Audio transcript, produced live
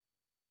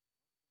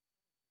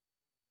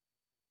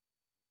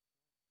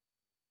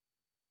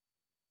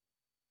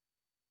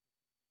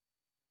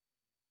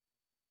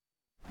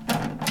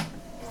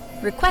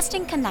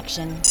Requesting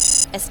connection.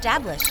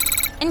 Established.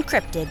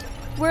 Encrypted.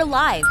 We're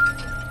live.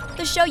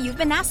 The show you've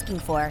been asking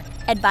for.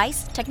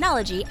 Advice,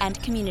 technology,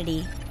 and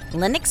community.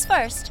 Linux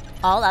first,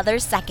 all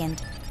others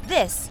second.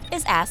 This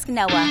is Ask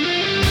Noah.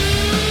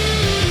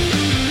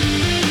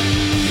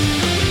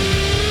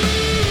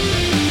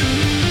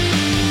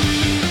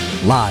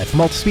 Live from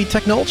Altispeed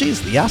Technologies,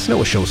 the Ask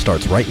Noah show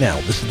starts right now.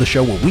 This is the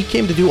show where we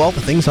came to do all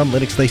the things on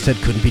Linux they said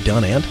couldn't be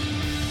done and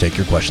take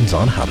your questions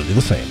on how to do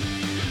the same.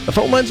 The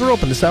phone lines are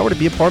open this hour. To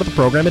be a part of the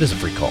program, it is a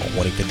free call,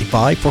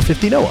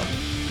 1-855-450-NOAH.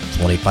 It's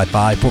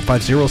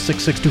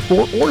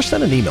 1-855-450-6624, or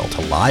send an email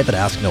to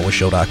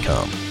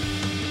live@asknoahshow.com.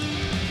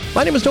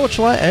 My name is Noah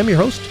Chalai. I am your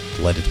host.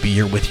 Delighted to be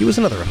here with you as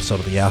another episode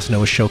of the Ask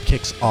Noah show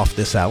kicks off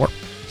this hour.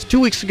 It's 2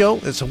 weeks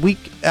ago. It's a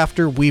week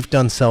after we've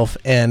done Self,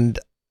 and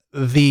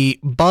the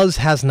buzz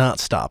has not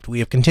stopped. We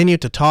have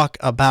continued to talk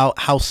about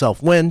how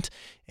Self went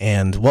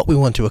and what we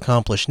want to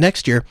accomplish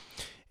next year.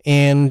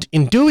 And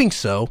in doing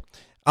so,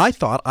 I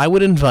thought I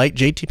would invite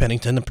JT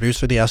Pennington, the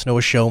producer of the Ask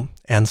Noah show,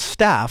 and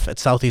staff at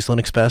Southeast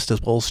Linux Fest,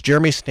 as well as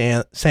Jeremy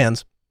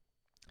Sands,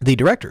 the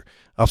director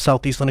of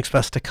Southeast Linux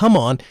Fest, to come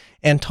on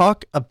and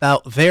talk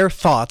about their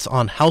thoughts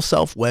on how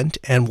Self went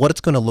and what it's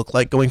going to look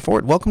like going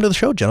forward. Welcome to the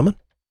show, gentlemen.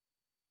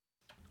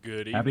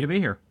 Good evening. Happy to be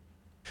here.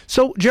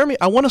 So, Jeremy,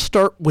 I want to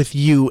start with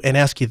you and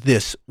ask you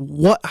this.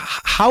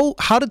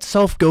 How did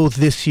Self go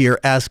this year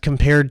as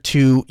compared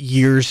to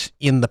years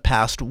in the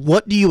past?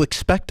 What do you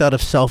expect out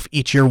of Self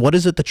each year? What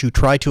is it that you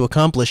try to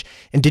accomplish?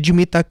 And did you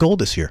meet that goal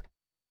this year?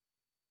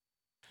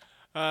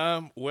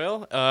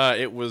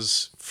 It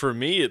was, for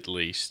me at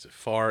least,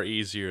 far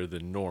easier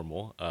than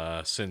normal,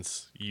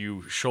 since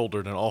you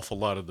shouldered an awful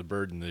lot of the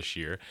burden this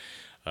year.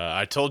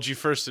 I told you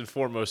first and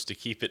foremost to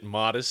keep it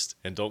modest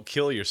and don't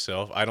kill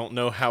yourself. I don't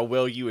know how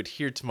well you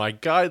adhered to my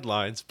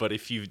guidelines, but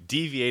if you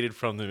deviated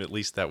from them, at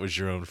least that was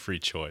your own free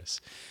choice.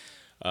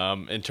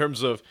 In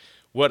terms of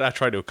what I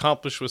try to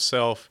accomplish with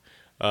Self,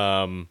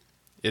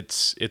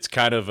 it's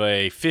kind of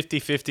a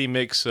 50-50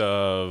 mix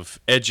of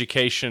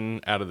education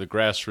out of the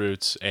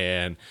grassroots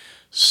and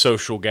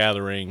social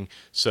gathering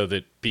so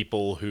that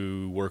people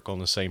who work on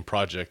the same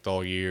project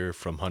all year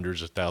from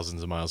hundreds of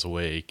thousands of miles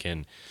away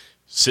can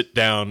sit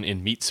down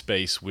in meet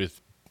space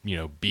with,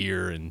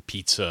 beer and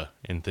pizza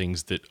and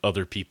things that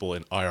other people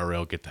in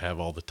IRL get to have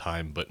all the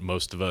time, but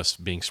most of us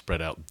being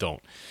spread out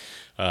don't.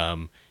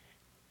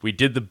 We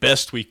did the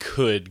best we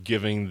could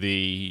given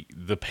the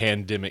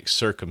pandemic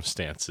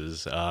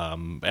circumstances,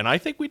 and I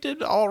think we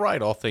did all right,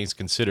 all things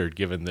considered,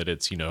 given that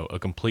it's, a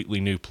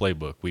completely new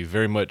playbook. We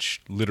very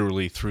much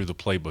literally threw the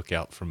playbook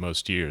out for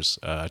most years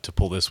to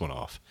pull this one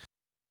off.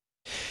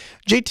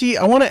 JT,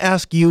 I want to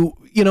ask you,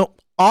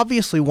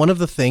 obviously one of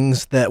the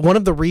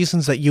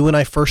reasons that you and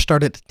I first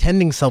started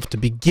attending Self to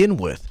begin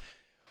with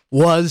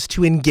was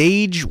to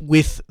engage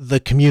with the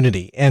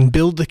community and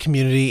build the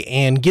community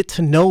and get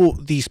to know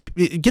the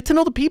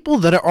people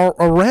that are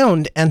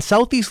around. And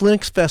Southeast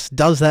Linux Fest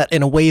does that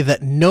in a way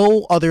that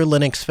no other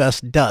Linux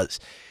Fest does.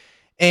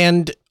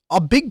 And a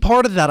big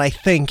part of that, I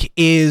think,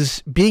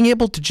 is being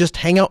able to just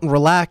hang out and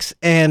relax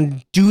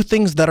and do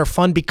things that are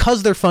fun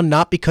because they're fun,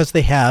 not because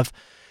they have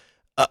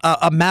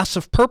a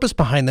massive purpose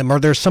behind them or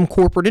there's some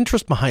corporate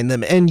interest behind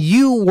them. And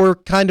you were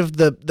kind of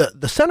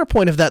the center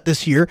point of that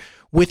this year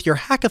with your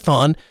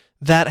hackathon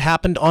that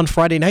happened on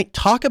Friday night.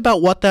 Talk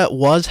about what that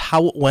was,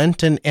 how it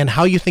went, and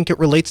how you think it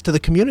relates to the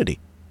community.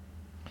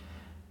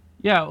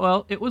 Yeah,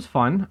 well, it was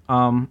fun.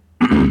 I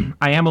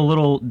am a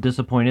little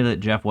disappointed that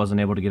Jeff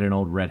wasn't able to get an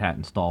old Red Hat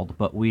installed,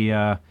 but we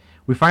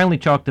finally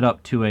chalked it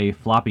up to a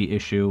floppy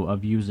issue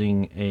of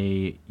using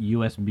a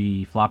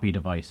USB floppy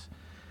device.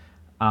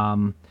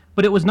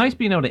 But it was nice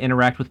being able to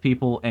interact with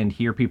people and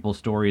hear people's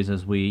stories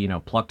as we,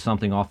 plucked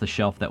something off the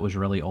shelf that was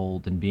really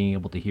old, and being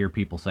able to hear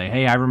people say,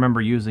 hey, I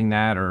remember using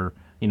that, or,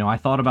 I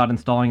thought about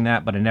installing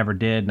that, but I never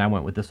did, and I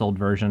went with this old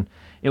version.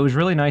 It was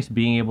really nice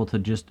being able to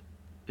just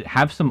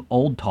have some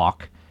old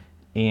talk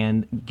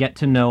and get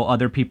to know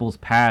other people's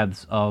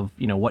paths of,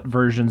 what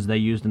versions they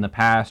used in the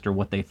past or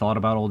what they thought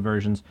about old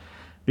versions.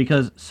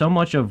 Because so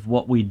much of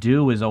what we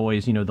do is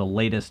always, the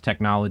latest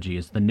technology,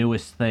 is the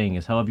newest thing,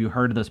 is how have you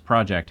heard of this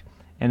project?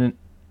 And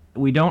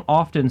we don't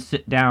often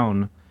sit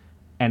down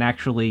and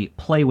actually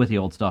play with the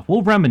old stuff.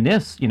 We'll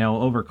reminisce,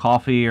 over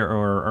coffee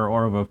or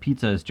over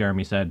pizza, as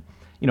Jeremy said,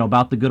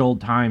 about the good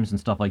old times and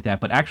stuff like that.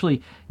 But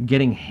actually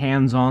getting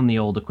hands on the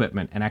old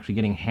equipment and actually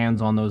getting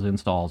hands on those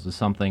installs is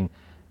something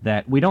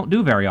that we don't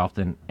do very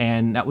often.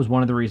 And that was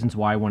one of the reasons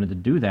why I wanted to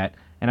do that.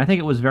 And I think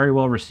it was very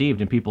well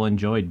received, and people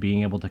enjoyed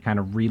being able to kind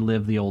of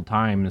relive the old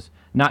times,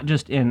 not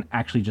just in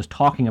actually just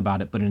talking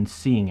about it, but in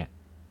seeing it.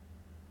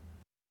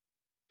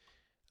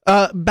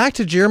 Back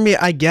to Jeremy,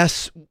 I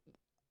guess.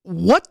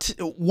 Why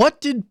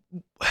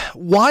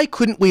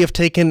couldn't we have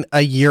taken a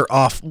year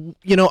off?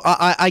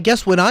 I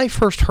guess when I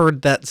first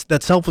heard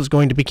that Self was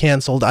going to be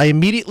canceled, I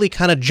immediately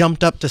kind of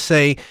jumped up to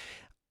say,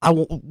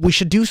 we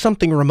should do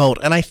something remote.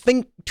 And I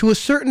think to a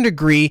certain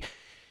degree,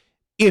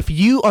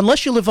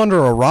 unless you live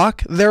under a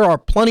rock, there are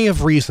plenty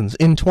of reasons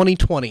in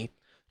 2020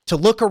 to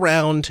look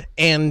around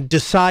and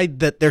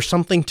decide that there's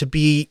something to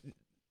be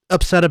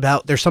upset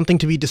about. There's something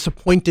to be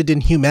disappointed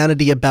in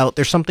humanity about.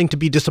 There's something to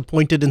be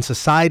disappointed in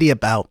society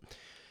about.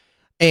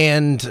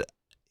 And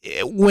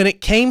when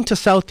it came to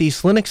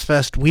Southeast Linux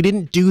Fest, we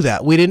didn't do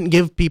that. We didn't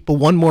give people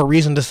one more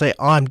reason to say,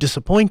 "Oh, I'm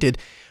disappointed."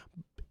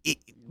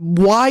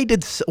 Why do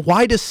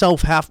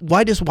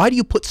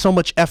you put so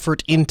much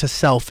effort into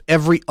self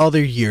every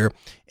other year,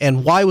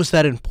 and why was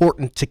that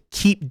important to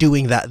keep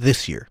doing that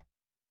this year?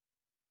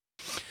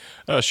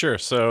 Sure.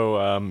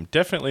 So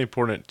definitely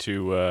important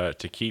to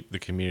keep the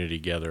community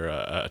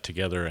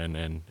together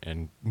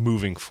and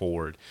moving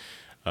forward.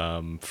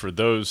 For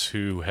those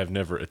who have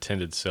never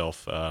attended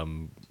Self,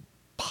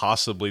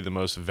 possibly the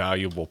most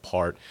valuable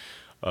part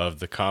of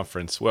the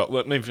conference. Well,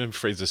 let me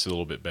phrase this a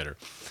little bit better.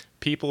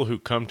 People who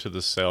come to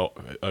the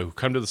Southeast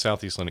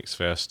Linux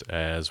Fest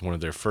as one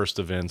of their first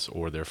events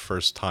or their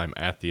first time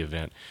at the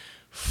event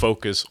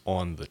focus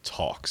on the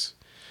talks.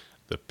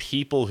 The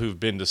people who've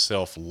been to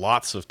Self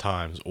lots of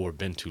times or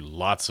been to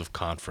lots of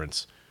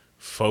conference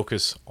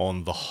focus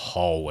on the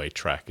hallway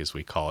track, as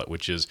we call it,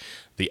 which is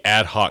the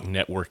ad hoc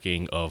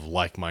networking of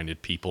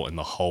like-minded people in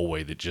the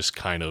hallway that just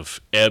kind of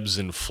ebbs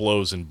and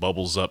flows and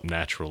bubbles up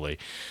naturally.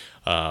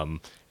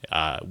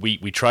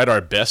 We tried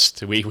our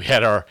best. We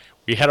had our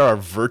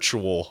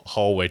virtual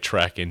hallway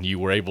track, and you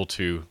were able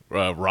to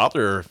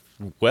rather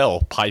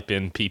well pipe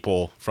in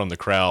people from the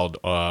crowd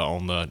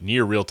on the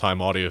near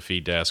real-time audio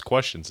feed to ask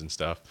questions and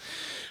stuff.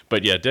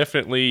 But yeah,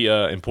 definitely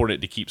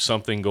important to keep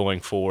something going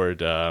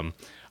forward.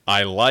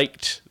 I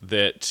liked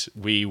that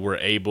we were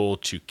able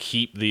to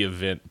keep the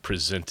event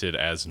presented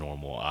as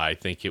normal. I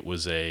think it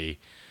was a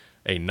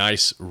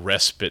nice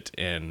respite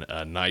and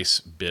a nice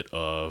bit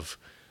of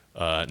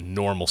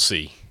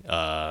normalcy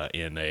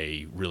in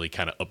a really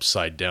kind of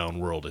upside down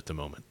world at the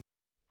moment.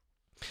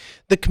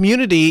 The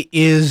community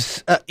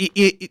is, I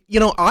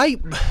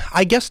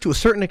guess to a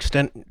certain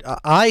extent,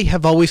 I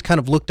have always kind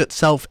of looked at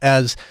Self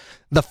as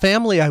the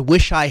family I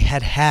wish I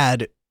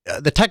had,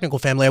 the technical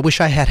family I wish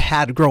I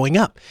had growing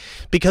up.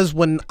 Because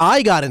when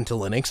I got into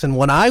Linux and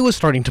when I was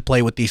starting to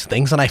play with these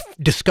things and I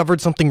discovered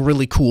something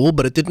really cool,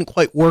 but it didn't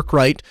quite work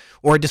right,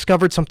 or I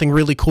discovered something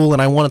really cool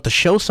and I wanted to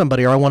show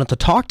somebody or I wanted to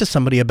talk to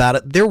somebody about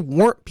it, there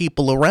weren't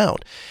people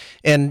around.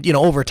 And,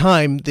 over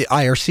time, the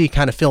IRC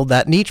kind of filled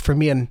that niche for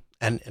me. And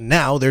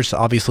now there's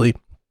obviously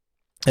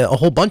a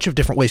whole bunch of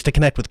different ways to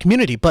connect with the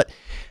community. But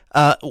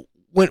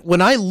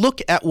when I look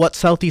at what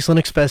Southeast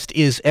Linux Fest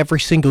is every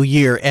single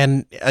year,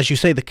 and as you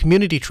say, the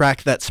community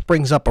track that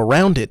springs up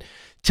around it,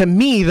 to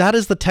me, that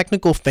is the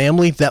technical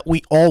family that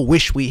we all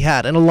wish we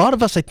had. And a lot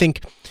of us, I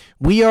think,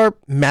 we are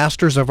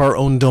masters of our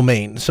own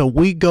domain. So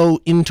we go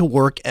into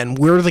work and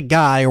we're the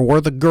guy or we're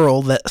the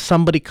girl that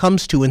somebody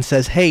comes to and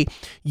says, "Hey,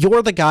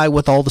 you're the guy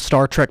with all the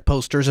Star Trek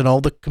posters and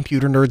all the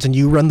computer nerds and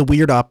you run the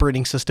weird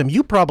operating system.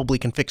 You probably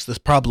can fix this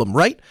problem,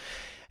 right?"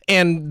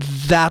 And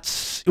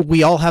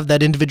we all have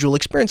that individual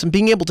experience, and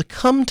being able to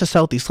come to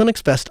Southeast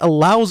Linux Fest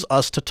allows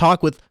us to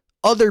talk with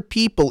other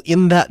people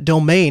in that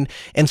domain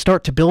and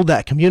start to build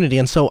that community.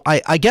 And so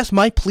I guess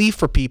my plea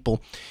for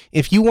people,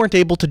 if you weren't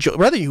able to,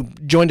 whether you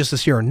joined us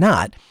this year or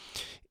not,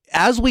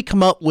 as we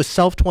come up with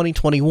Self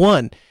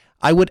 2021,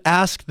 I would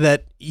ask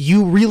that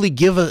you really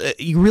give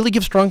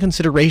strong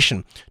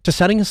consideration to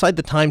setting aside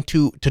the time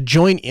to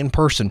join in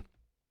person.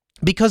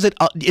 Because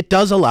it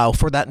does allow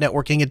for that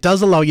networking. It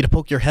does allow you to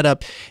poke your head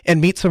up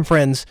and meet some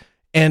friends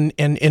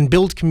and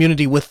build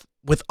community with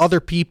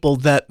other people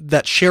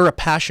that share a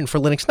passion for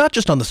Linux, not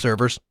just on the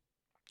servers,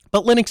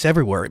 but Linux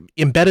everywhere.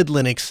 Embedded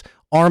Linux,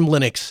 ARM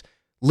Linux,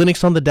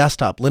 Linux on the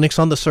desktop, Linux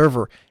on the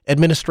server,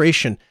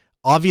 administration.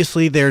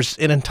 Obviously, there's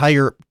an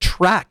entire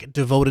track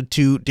devoted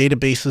to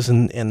databases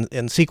and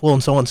SQL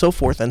and so on and so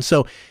forth. And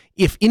so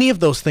if any of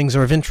those things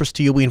are of interest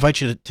to you, we invite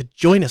you to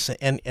join us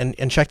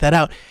and check that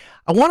out.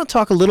 I want to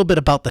talk a little bit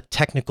about the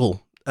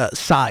technical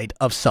side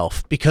of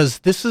Self, because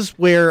this is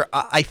where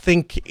I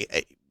think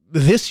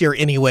this year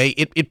anyway,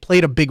 it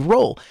played a big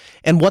role,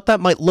 and what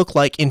that might look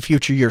like in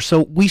future years.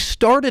 So we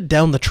started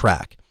down the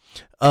track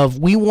of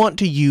we want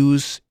to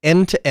use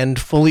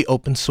end-to-end fully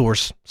open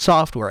source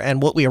software,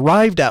 and what we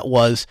arrived at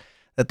was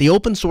that the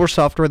open source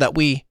software that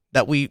we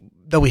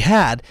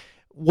had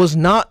was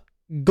not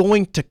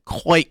going to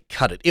quite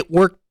cut it. It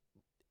worked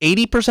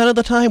 80% of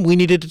the time. We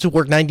needed it to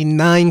work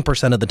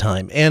 99% of the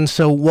time. And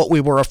so what we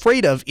were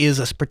afraid of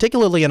is,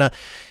 particularly at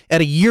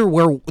a year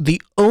where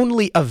the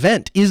only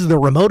event is the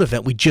remote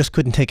event, we just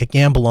couldn't take a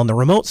gamble on the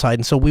remote side.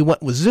 And so we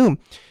went with Zoom.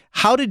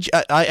 How did you,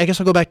 I guess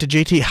I'll go back to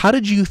JT. How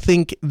did you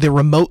think the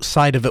remote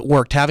side of it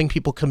worked? Having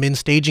people come in,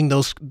 staging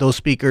those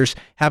speakers,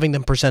 having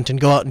them present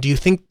and go out. And do you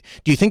think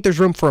there's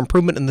room for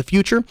improvement in the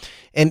future?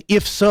 And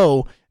if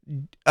so,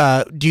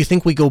 do you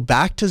think we go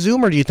back to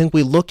Zoom, or do you think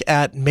we look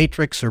at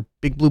Matrix or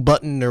Big Blue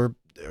Button or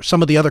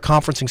some of the other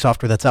conferencing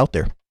software that's out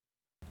there?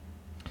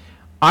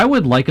 I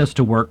would like us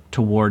to work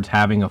towards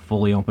having a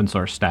fully open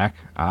source stack.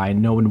 I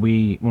know when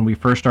we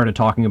first started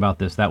talking about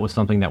this, that was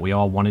something that we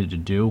all wanted to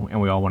do and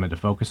we all wanted to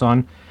focus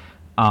on.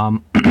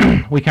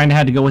 We kind of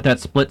had to go with that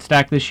split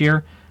stack this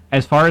year.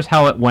 As far as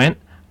how it went,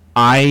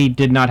 I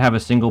did not have a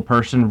single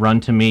person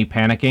run to me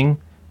panicking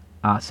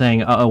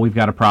saying, "Oh, we've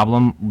got a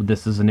problem.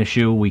 This is an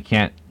issue. We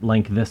can't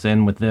link this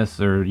in with this,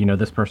 or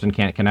this person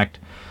can't connect."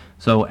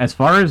 So as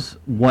far as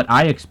what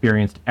I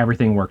experienced,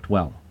 everything worked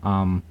well.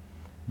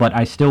 But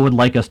I still would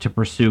like us to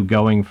pursue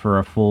going for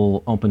a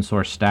full open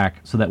source stack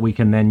so that we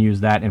can then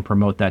use that and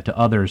promote that to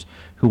others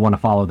who want to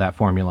follow that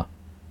formula.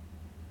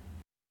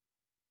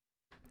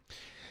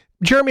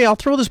 Jeremy, I'll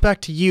throw this back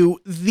to you.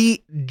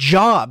 The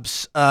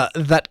jobs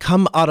that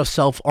come out of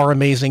Self are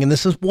amazing, and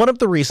this is one of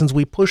the reasons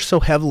we push so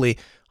heavily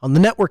on the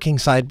networking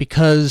side,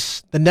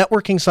 because the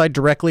networking side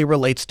directly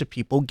relates to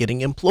people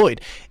getting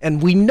employed.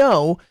 And we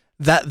know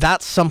that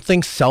that's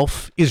something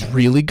Self is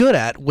really good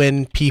at.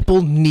 When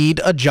people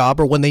need a job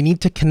or when they need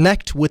to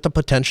connect with a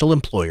potential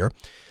employer,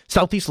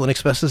 Southeast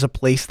Linux Fest is a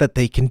place that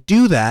they can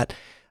do that.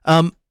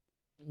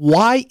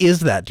 Why is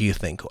that, do you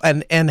think?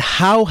 And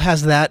how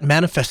has that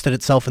manifested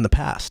itself in the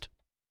past?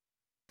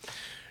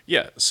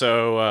 Yeah,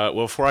 so,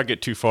 well, before I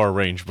get too far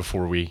range,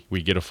 before we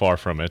get afar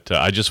from it,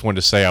 I just wanted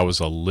to say I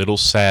was a little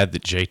sad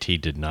that JT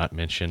did not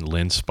mention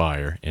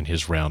Linspire in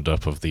his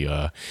roundup of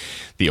the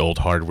old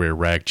hardware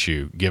rag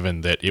chew,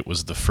 given that it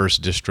was the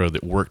first distro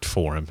that worked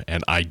for him,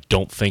 and I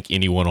don't think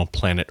anyone on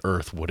planet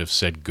Earth would have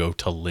said go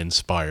to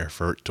Linspire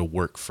for it to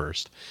work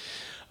first.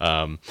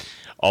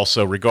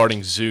 Also,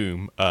 regarding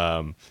Zoom,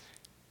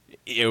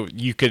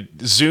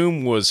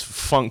 Zoom was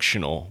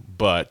functional,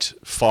 but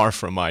far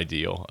from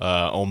ideal.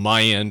 On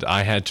my end,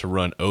 I had to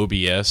run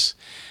OBS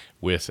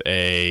with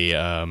a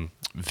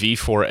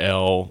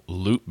V4L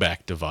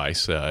loopback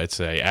device. It's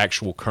a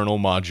actual kernel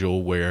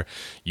module where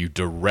you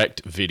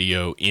direct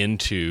video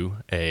into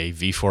a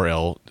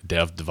V4L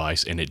dev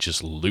device, and it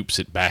just loops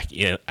it back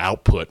in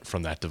output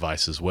from that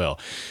device as well.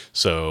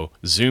 So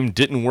Zoom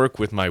didn't work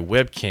with my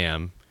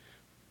webcam.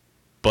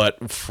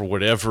 But for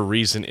whatever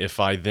reason, if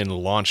I then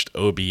launched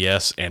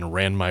OBS and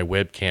ran my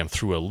webcam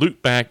through a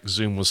loopback,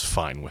 Zoom was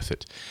fine with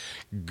it.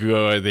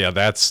 Good, yeah,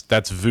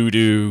 that's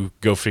voodoo.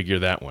 Go figure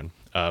that one.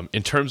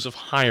 In terms of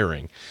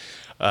hiring,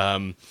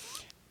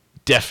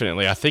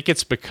 definitely, I think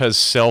it's because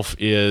Self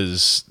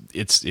is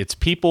it's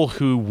people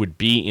who would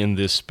be in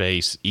this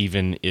space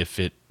even if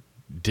it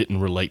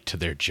didn't relate to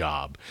their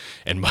job,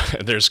 and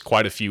there's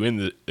quite a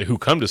few who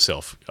come to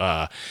Self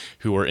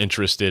who are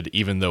interested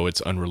even though it's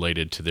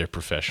unrelated to their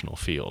professional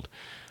field.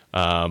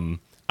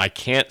 I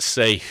can't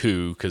say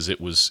who, because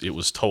it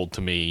was told to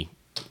me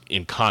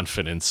in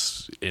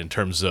confidence in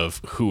terms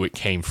of who it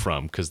came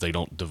from, because they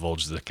don't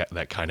divulge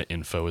that kind of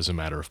info as a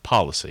matter of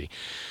policy.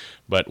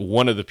 But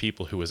one of the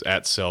people who was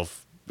at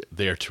Self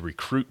there to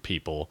recruit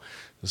people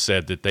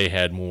said that they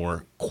had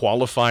more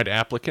qualified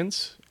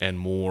applicants and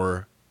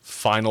more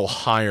final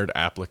hired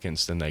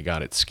applicants than they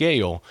got at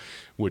Scale,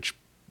 which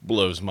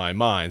blows my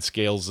mind.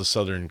 Scale's the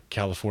Southern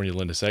California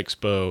Linux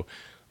Expo.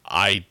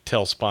 I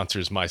tell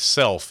sponsors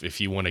myself, if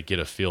you want to get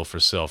a feel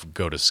for Self,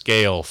 go to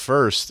Scale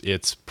first.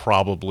 It's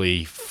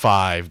probably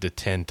 5 to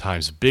 10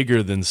 times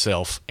bigger than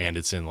Self, and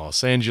it's in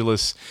Los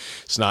Angeles.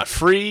 It's not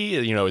free.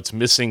 It's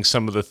missing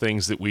some of the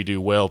things that we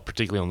do well,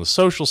 particularly on the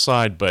social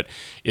side, but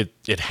it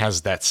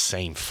has that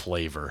same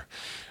flavor.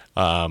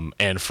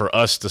 And for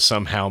us to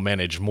somehow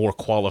manage more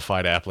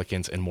qualified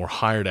applicants and more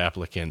hired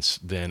applicants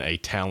than a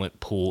talent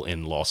pool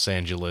in Los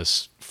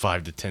Angeles,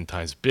 5 to 10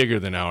 times bigger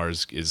than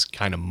ours, is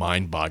kind of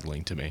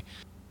mind-boggling to me.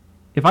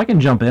 If I can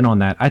jump in on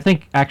that, I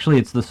think actually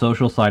it's the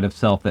social side of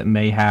Self that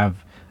may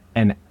have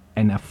an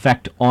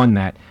effect on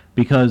that,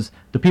 because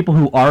the people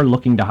who are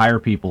looking to hire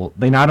people,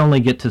 they not only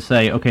get to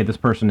say, okay, this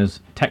person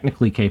is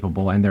technically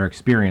capable and they're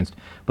experienced,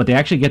 but they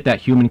actually get that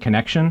human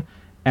connection.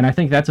 And I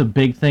think that's a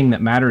big thing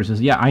that matters is,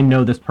 yeah, I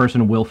know this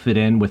person will fit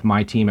in with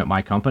my team at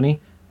my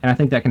company, and I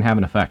think that can have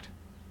an effect.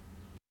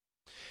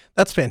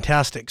 That's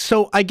fantastic.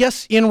 So I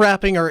guess in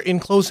wrapping or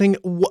in closing,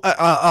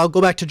 I'll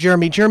go back to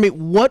Jeremy. Jeremy,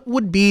 what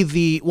would be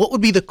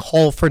the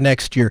call for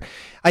next year?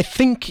 I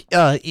think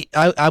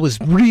I was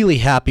really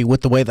happy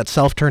with the way that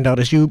Self turned out.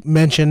 As you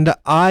mentioned,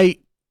 I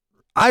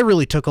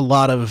really took a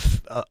lot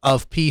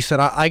of peace,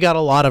 and I got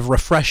a lot of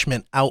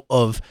refreshment out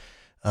of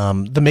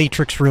the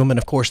Matrix room, and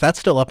of course that's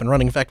still up and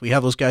running. In fact, we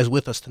have those guys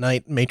with us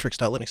tonight,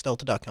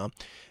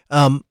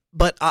 matrix.linuxdelta.com.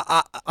 But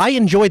I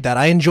enjoyed that.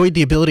 I enjoyed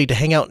the ability to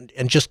hang out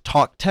and just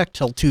talk tech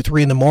till 2,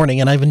 3 in the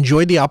morning, and I've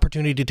enjoyed the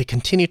opportunity to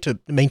continue to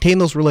maintain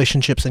those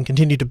relationships and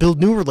continue to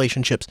build new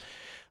relationships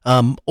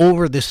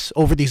over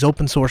these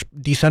open source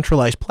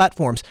decentralized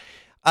platforms.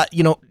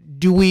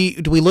 Do we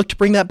look to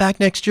bring that back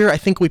next year? I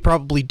think we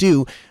probably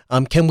do.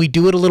 Can we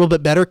do it a little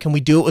bit better? Can we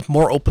do it with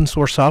more open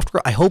source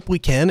software? I hope we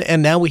can,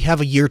 and now we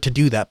have a year to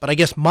do that. But I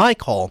guess my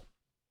call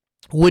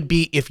would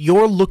be, if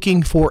you're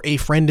looking for a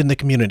friend in the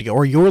community,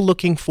 or you're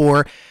looking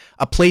for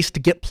a place to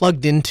get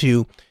plugged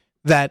into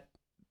that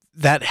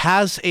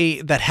has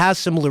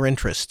similar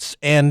interests,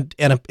 and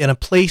a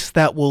place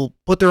that will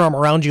put their arm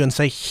around you and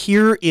say,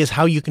 here is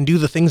how you can do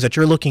the things that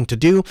you're looking to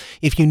do.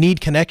 If you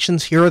need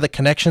connections, here are the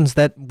connections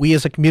that we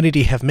as a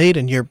community have made,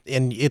 and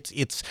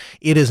it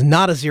is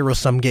not a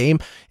zero-sum game.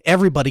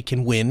 Everybody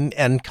can win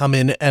and come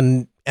in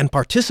and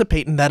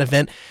participate in that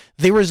event.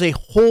 There is a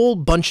whole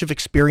bunch of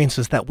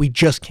experiences that we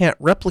just can't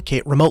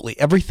replicate remotely.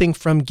 Everything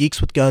from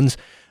Geeks with Guns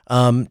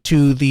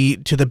to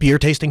the beer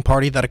tasting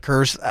party that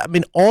occurs. I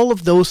mean, all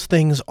of those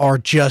things are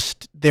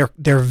just they're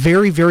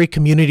very, very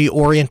community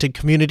oriented,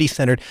 community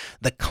centered.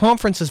 The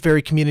conference is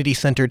very community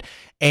centered,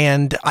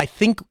 and I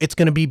think it's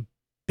going to be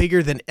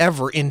bigger than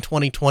ever in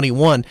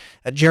 2021.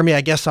 Jeremy,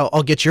 I guess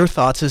I'll get your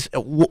thoughts. Is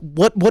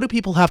what do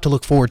people have to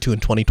look forward to in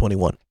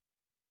 2021?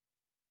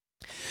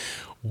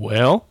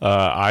 Well,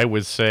 I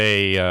would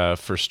say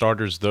for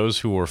starters, those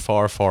who are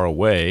far, far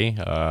away.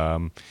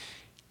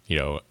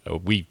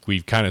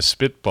 We've kind of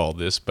spitballed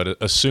this, but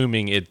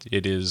assuming it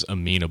is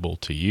amenable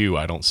to you,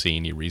 I don't see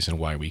any reason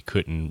why we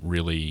couldn't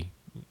really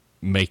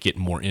make it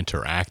more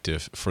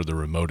interactive for the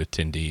remote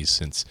attendees,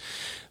 since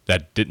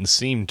that didn't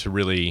seem to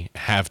really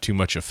have too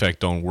much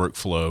effect on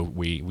workflow.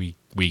 We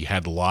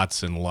had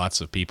lots and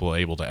lots of people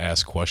able to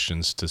ask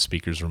questions to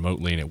speakers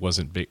remotely, and it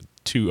wasn't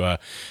too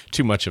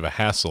much of a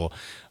hassle.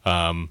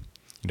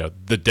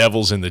 The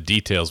devil's in the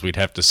details. We'd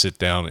have to sit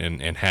down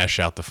and hash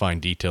out the fine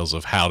details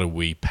of how do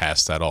we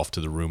pass that off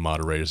to the room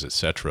moderators,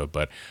 etc.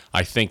 But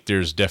I think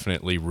there's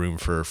definitely room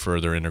for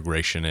further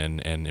integration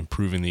and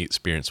improving the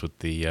experience with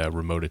the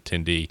remote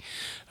attendee.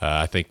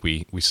 I think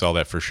we saw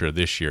that for sure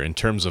this year. In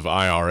terms of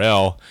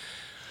IRL,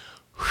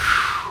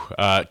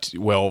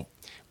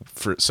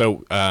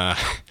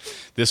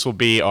 this will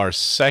be our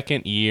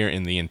second year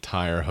in the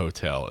entire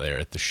hotel there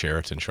at the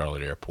Sheraton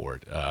Charlotte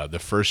Airport. The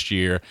first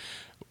year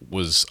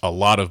was a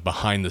lot of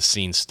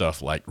behind-the-scenes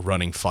stuff, like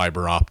running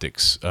fiber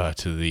optics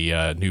to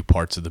the new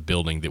parts of the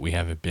building that we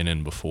haven't been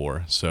in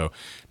before. So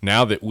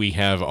now that we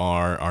have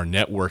our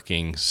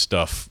networking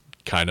stuff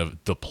kind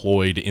of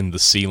deployed in the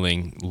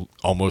ceiling,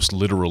 almost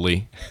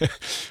literally,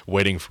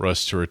 waiting for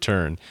us to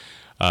return,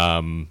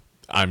 I'm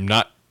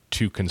not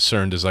too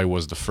concerned as I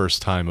was the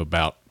first time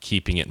about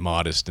keeping it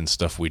modest and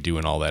stuff we do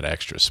in all that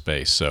extra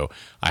space. So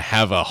I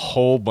have a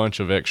whole bunch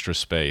of extra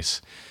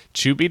space.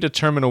 To be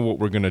determined on what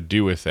we're going to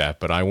do with that,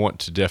 but I want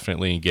to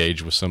definitely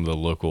engage with some of the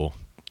local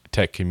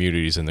tech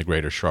communities in the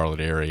greater Charlotte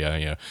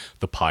area,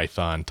 the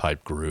Python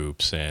type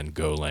groups and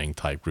Golang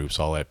type groups,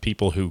 all that.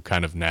 People who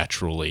kind of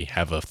naturally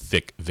have a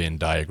thick Venn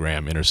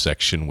diagram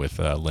intersection with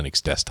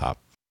Linux desktop.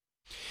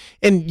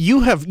 And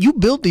you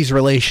build these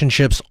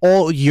relationships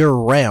all year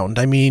round.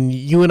 I mean,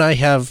 you and I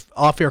have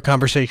off-air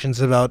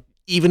conversations about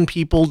even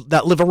people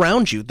that live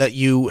around you that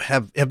you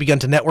have begun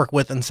to network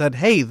with and said,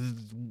 hey,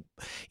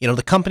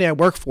 the company I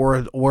work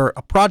for or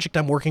a project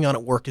I'm working on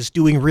at work is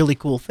doing really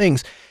cool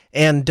things.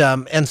 And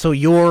so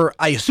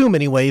I assume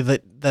anyway,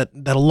 that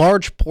a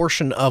large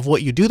portion of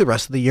what you do the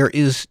rest of the year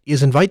is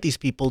invite these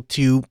people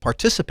to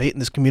participate in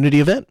this community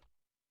event.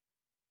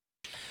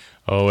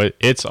 Oh,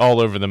 it's all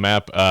over the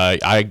map.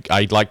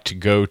 I like to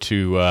go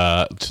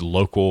to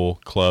local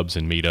clubs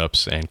and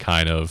meetups and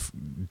kind of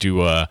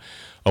do a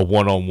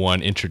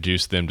one-on-one,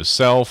 introduce them to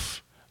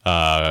self,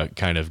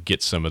 kind of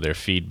get some of their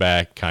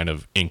feedback, kind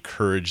of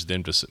encourage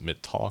them to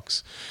submit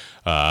talks,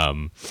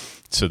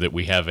 so that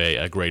we have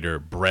a greater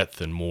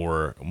breadth and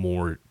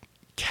more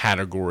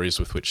categories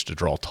with which to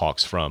draw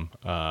talks from.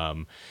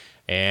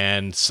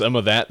 And some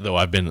of that, though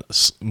I've been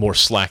more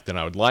slack than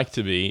I would like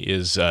to be,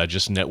 is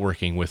just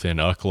networking within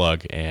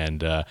UCLUG.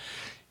 And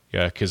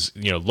because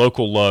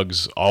local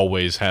lugs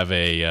always have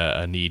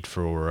a need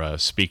for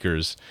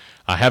speakers.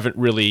 I haven't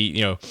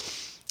really,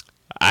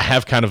 I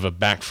have kind of a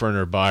back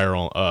burner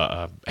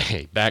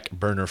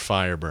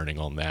fire burning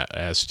on that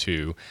as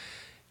to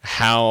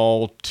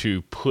how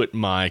to put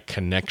my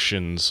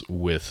connections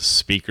with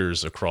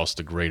speakers across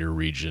the greater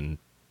region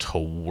to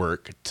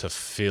work to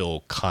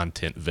fill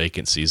content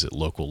vacancies at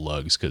local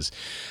lugs, because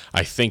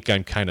I think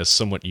I'm kind of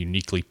somewhat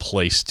uniquely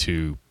placed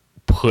to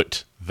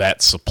put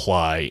that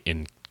supply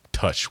in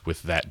touch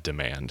with that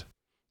demand.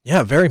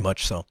 Yeah, very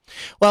much so.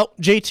 Well,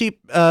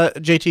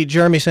 JT,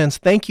 Jeremy Sands,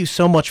 thank you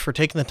so much for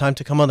taking the time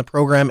to come on the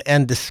program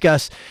and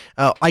discuss.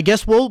 I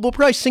guess we'll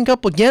probably sync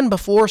up again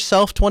before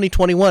Self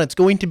 2021. It's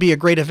going to be a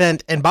great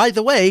event. And by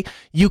the way,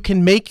 you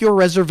can make your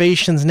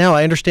reservations now.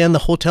 I understand the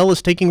hotel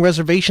is taking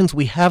reservations.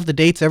 We have the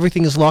dates.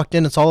 Everything is locked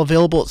in. It's all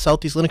available at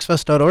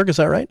southeastlinuxfest.org. Is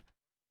that right?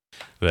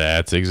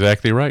 That's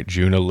exactly right.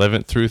 June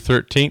 11th through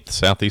 13th,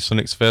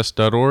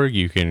 southeastlinuxfest.org.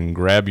 You can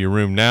grab your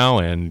room now.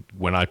 And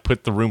when I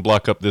put the room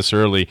block up this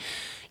early,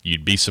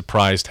 you'd be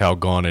surprised how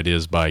gone it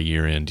is by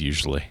year end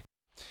usually.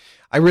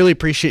 I really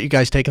appreciate you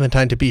guys taking the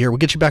time to be here. We'll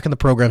get you back in the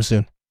program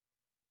soon.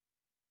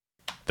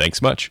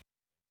 Thanks much.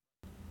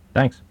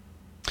 Thanks.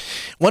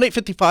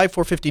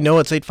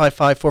 1-855-450-NOAH. It's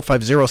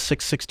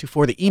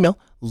 855-450-6624. The email,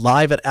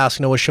 live at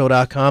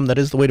asknoahshow.com. That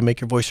is the way to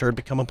make your voice heard,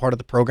 become a part of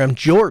the program.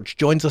 George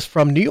joins us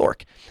from New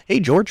York. Hey,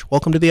 George,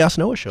 welcome to the Ask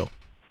Noah Show.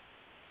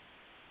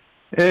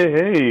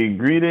 Hey,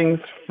 greetings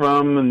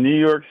from New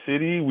York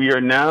City. We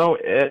are now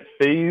at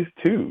phase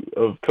 2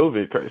 of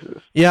COVID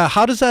crisis. Yeah,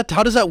 how does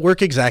that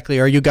work exactly?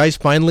 Are you guys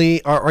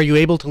finally, are you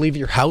able to leave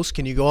your house?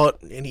 Can you go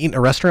out and eat in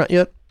a restaurant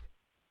yet?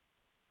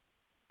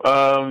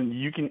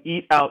 You can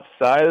eat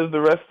outside of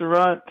the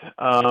restaurant.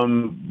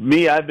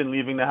 I've been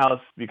leaving the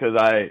house because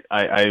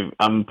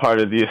I'm part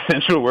of the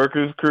essential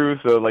workers crew,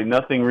 so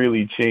nothing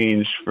really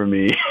changed for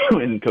me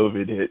when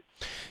COVID hit.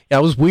 Yeah,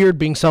 it was weird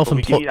being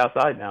self-employed. We can eat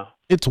outside now.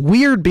 It's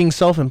weird being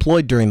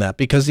self-employed during that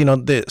because,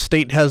 the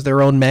state has their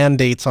own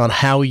mandates on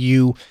how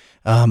you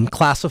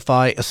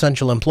classify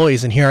essential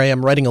employees. And here I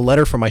am writing a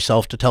letter for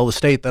myself to tell the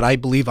state that I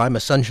believe I'm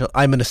essential.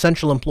 I'm an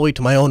essential employee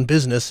to my own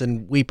business,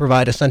 and we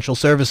provide essential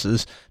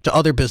services to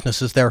other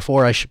businesses.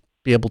 Therefore, I should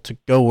be able to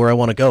go where I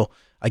want to go,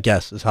 I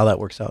guess, is how that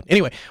works out.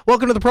 Anyway,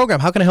 welcome to the program.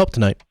 How can I help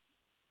tonight?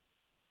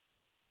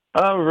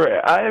 All right.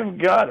 I've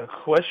got a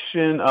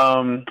question.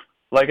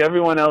 Like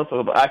everyone else,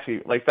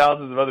 actually, like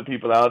thousands of other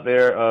people out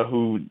there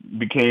who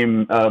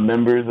became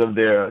members of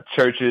their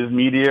church's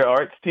media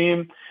arts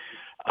team,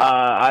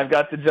 I've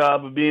got the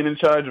job of being in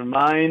charge of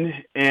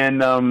mine, and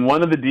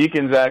one of the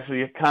deacons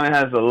actually kind of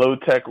has a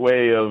low-tech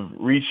way of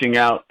reaching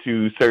out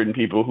to certain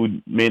people who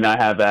may not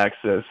have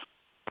access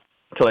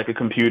to like a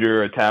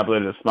computer, a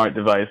tablet, a smart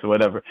device, or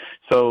whatever.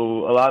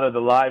 So a lot of the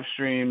live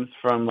streams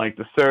from like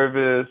the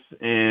service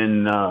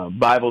and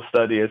Bible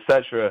study,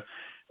 etc.,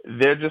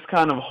 they're just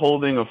kind of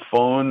holding a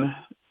phone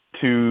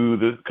to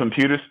the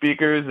computer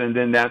speakers, and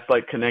then that's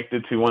like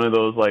connected to one of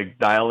those like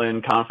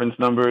dial-in conference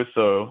numbers.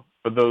 So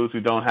for those who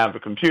don't have a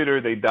computer,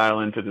 they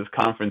dial into this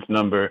conference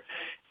number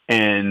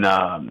and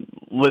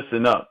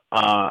listen up.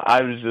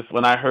 I was just,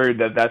 when I heard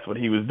that that's what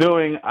he was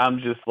doing, I'm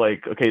just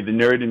like, okay, the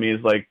nerd in me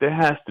is like, there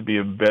has to be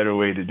a better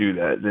way to do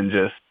that than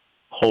just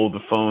hold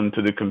the phone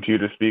to the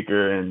computer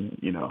speaker and,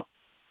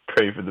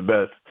 pray for the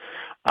best.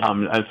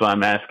 And so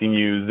I'm asking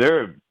you, is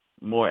there a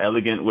more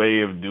elegant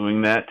way of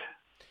doing that?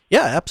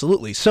 Yeah,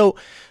 absolutely. So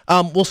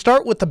we'll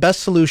start with the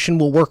best solution.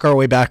 We'll work our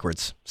way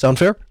backwards. Sound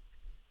fair?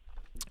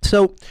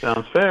 So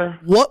sounds fair.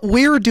 What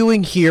we're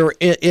doing here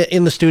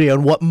in the studio,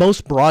 and what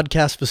most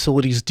broadcast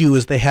facilities do,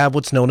 is they have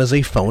what's known as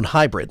a phone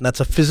hybrid. And that's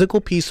a physical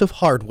piece of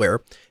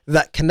hardware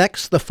that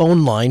connects the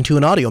phone line to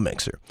an audio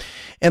mixer.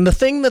 And the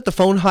thing that the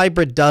phone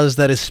hybrid does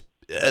that is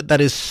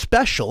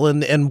special,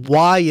 and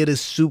why it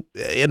is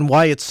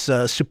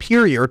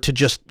superior to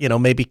just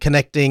maybe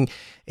connecting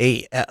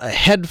a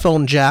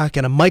headphone jack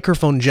and a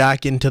microphone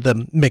jack into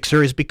the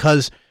mixer, is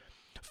because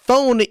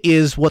phone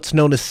is what's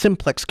known as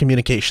simplex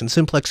communication.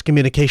 Simplex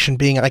communication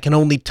being I can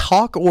only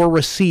talk or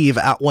receive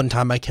at one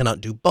time. I cannot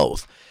do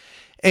both.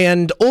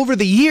 And over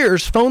the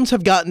years, phones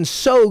have gotten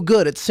so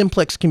good at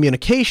simplex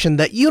communication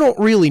that you don't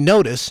really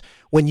notice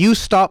when you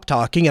stop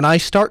talking and I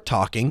start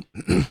talking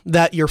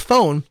that your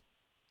phone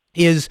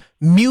is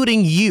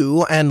muting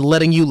you and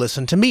letting you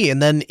listen to me.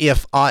 And then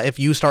if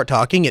you start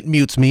talking, it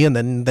mutes me, and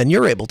then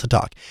you're able to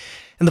talk.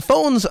 And the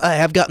phones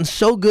have gotten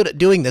so good at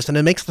doing this, and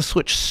it makes the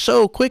switch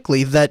so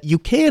quickly that you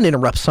can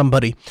interrupt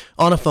somebody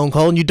on a phone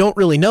call and you don't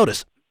really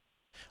notice.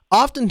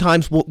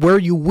 Oftentimes, where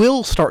you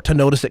will start to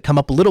notice it come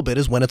up a little bit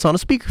is when it's on a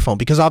speakerphone,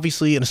 because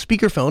obviously in a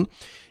speakerphone,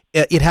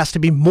 it has to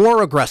be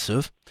more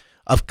aggressive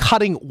of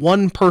cutting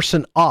one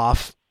person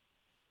off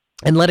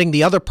and letting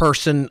the other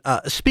person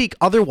speak.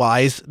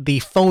 Otherwise, the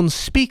phone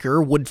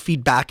speaker would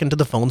feed back into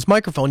the phone's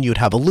microphone. You'd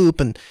have a loop,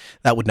 and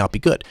that would not be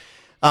good.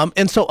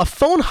 And so a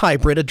phone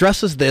hybrid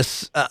addresses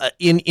this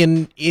in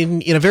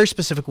a very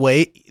specific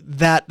way,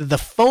 that the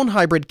phone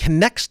hybrid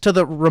connects to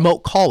the remote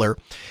caller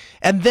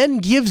and then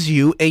gives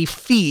you a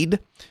feed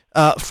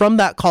from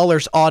that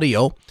caller's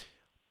audio,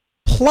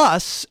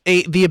 plus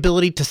the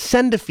ability to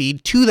send a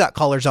feed to that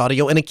caller's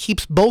audio, and it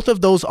keeps both of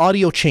those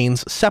audio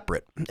chains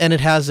separate. And it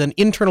has an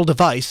internal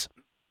device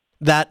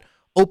that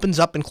opens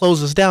up and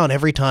closes down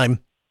every time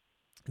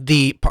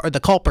the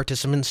call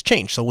participants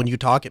change. So when you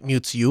talk, it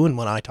mutes you, and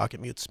when I talk, it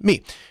mutes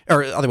me,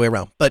 or other way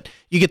around. But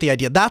you get the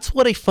idea. That's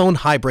what a phone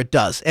hybrid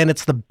does, and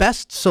it's the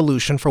best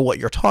solution for what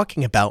you're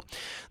talking about.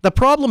 The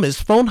problem is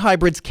phone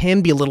hybrids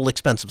can be a little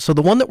expensive. So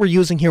the one that we're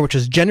using here, which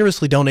is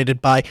generously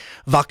donated by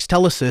Vox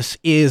Telesis,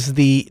 is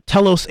the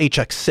Telos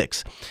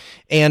HX6.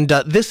 And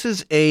this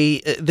is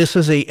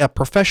a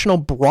professional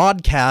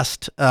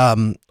broadcast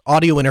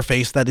audio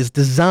interface that is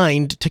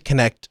designed to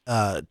connect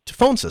to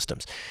phone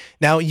systems.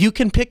 Now, you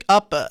can pick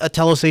up a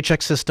Telos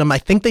HX system. I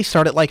think they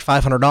start at like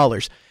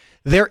 $500.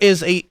 There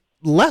is a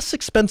less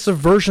expensive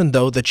version,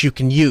 though, that you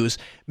can use,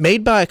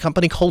 made by a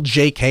company called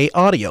JK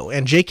Audio.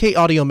 And JK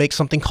Audio makes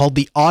something called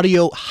the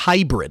Audio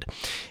Hybrid.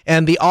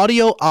 And the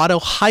Audio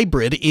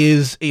Hybrid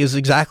is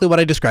exactly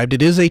what I described.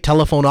 It is a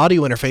telephone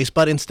audio interface,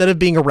 but instead of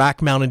being a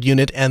rack-mounted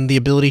unit and the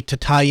ability to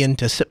tie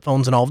into SIP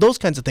phones and all of those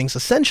kinds of things,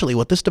 essentially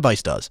what this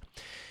device does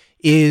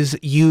is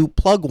you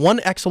plug one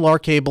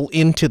XLR cable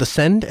into the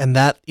send, and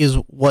that is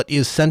what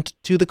is sent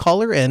to the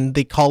caller, and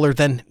the caller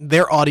then,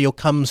 their audio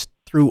comes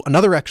through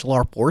another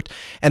XLR port,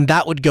 and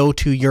that would go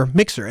to your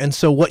mixer. And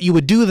so what you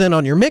would do then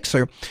on your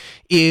mixer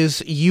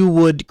is you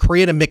would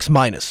create a mix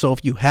minus. So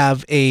if you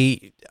have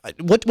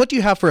what do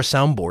you have for a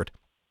soundboard?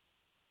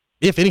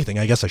 If anything,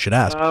 I guess I should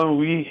ask. Well,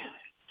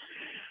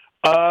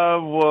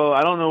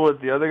 I don't know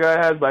what the other guy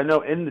has, but I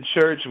know in the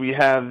church we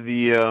have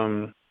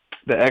the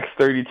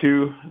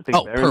X32. I think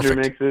Behringer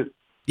makes it.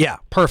 Yeah,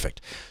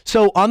 perfect.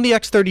 So on the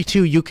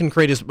X32, you can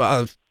create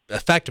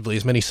effectively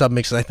as many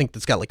submixes. I think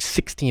that's got like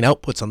 16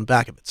 outputs on the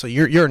back of it. So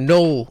you're in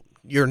no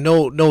you're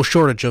no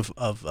shortage of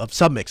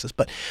submixes.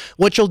 But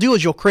what you'll do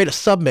is you'll create a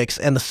submix,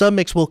 and the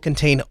submix will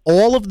contain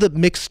all of the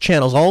mix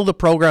channels, all of the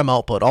program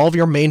output, all of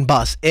your main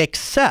bus,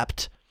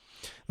 except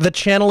the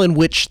channel in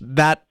which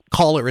that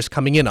caller is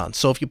coming in on.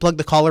 So if you plug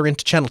the caller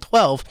into channel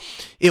 12,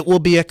 it will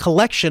be a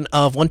collection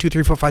of 1, 2,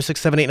 3, 4, 5,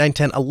 6, 7, 8, 9,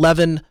 10,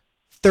 11,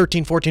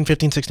 13, 14,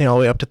 15, 16, all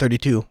the way up to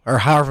 32, or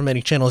however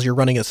many channels you're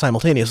running it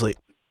simultaneously.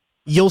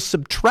 You'll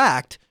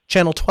subtract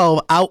channel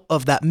 12 out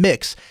of that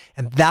mix,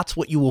 and that's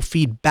what you will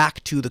feed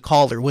back to the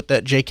caller with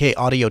that JK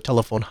Audio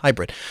Telephone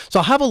Hybrid. So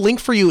I'll have a link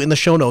for you in the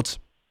show notes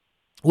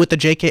with the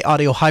JK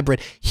Audio Hybrid.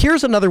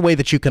 Here's another way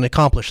that you can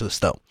accomplish this,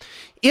 though.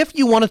 If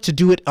you wanted to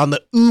do it on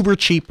the uber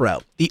cheap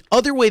route, the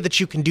other way that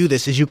you can do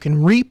this is you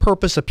can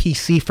repurpose a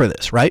PC for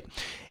this, right?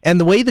 And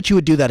the way that you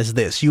would do that is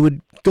this. You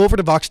would go over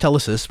to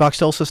Voxtelesys,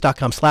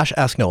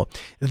 voxtelesys.com/asknoah.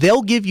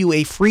 They'll give you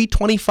a free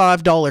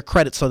 $25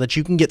 credit so that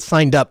you can get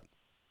signed up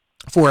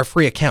for a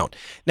free account.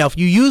 Now, if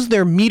you use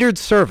their metered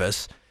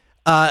service,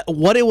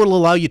 what it will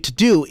allow you to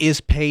do is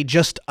pay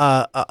just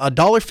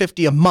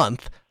 $1.50 a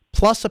month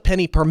plus a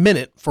penny per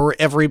minute for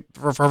every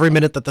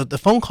minute that the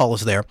phone call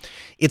is there.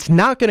 It's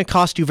not going to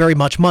cost you very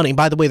much money.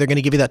 By the way, they're going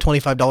to give you that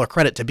 $25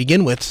 credit to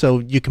begin with, so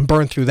you can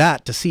burn through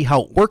that to see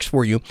how it works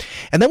for you.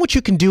 And then what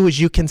you can do is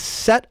you can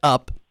set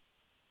up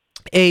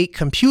a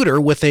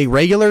computer with a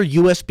regular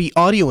USB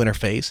audio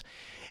interface,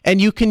 and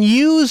you can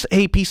use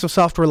a piece of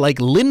software like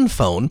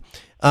LinPhone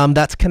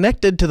that's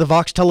connected to the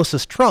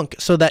Voxtelesys trunk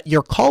so that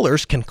your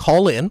callers can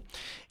call in,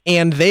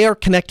 and they are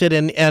connected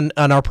and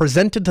are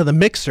presented to the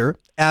mixer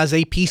as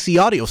a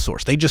PC audio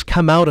source. They just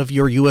come out of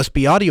your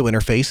USB audio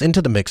interface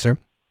into the mixer,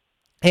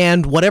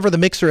 and whatever the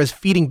mixer is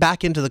feeding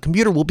back into the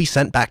computer will be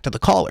sent back to the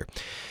caller.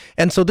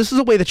 And so this is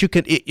a way that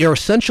you're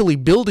essentially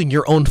building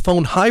your own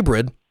phone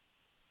hybrid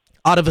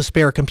out of a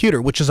spare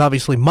computer, which is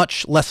obviously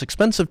much less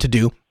expensive to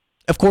do.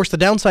 Of course, the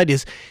downside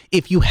is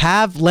if you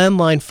have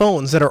landline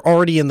phones that are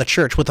already in the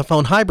church with a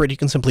phone hybrid, you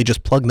can simply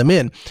just plug them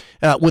in.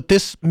 With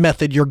this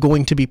method, you're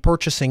going to be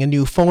purchasing a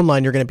new phone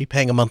line. You're going to be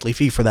paying a monthly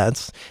fee for that.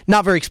 It's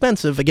not very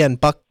expensive. Again,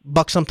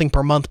 buck something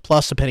per month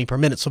plus a penny per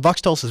minute. So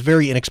Voxtelesys is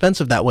very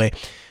inexpensive that way.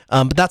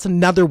 But that's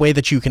another way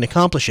that you can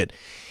accomplish it.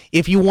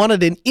 If you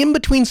wanted an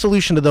in-between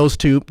solution to those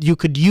two, you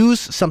could use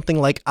something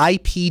like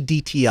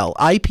IPDTL.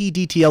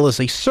 IPDTL is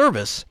a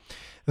service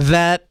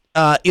that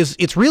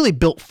it's really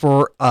built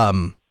for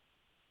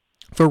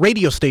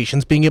radio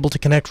stations being able to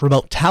connect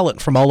remote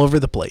talent from all over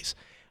the place.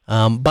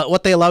 But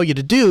what they allow you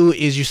to do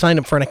is you sign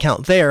up for an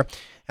account there,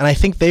 and I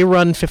think they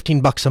run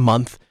 $15 a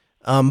month.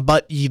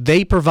 But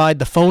they provide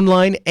the phone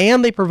line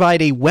and they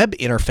provide a web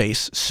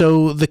interface.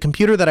 So the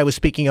computer that I was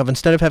speaking of,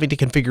 instead of having to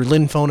configure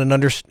LinPhone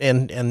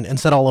and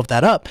set all of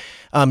that up,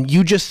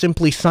 you just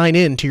simply sign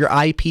in to your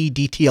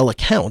IPDTL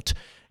account,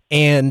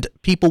 and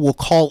people will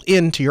call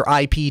in to your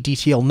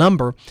IPDTL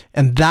number,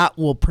 and that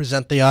will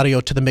present the audio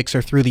to the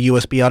mixer through the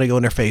USB audio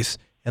interface,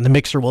 and the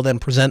mixer will then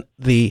present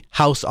the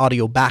house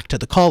audio back to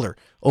the caller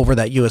over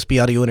that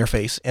USB audio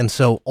interface. And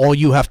so all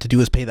you have to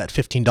do is pay that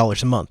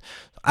 $15 a month.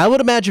 I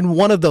would imagine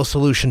one of those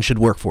solutions should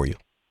work for you.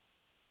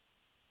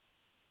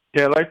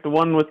 Yeah, I like the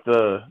one with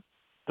the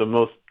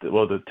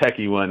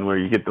techie one where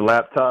you get the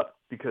laptop,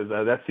 because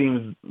that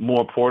seems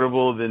more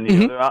portable than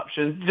the other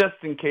options, just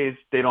in case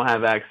they don't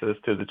have access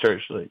to the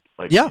church like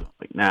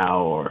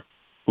now, or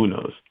who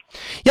knows.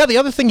 Yeah, the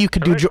other thing you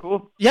could do,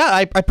 cool. Yeah,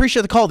 I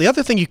appreciate the call. The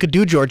other thing you could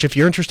do, George, if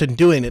you're interested in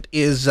doing it,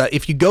 is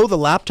if you go the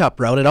laptop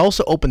route, it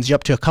also opens you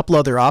up to a couple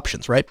other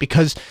options, right?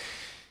 Because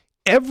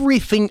every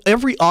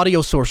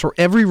audio source or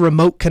every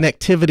remote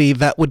connectivity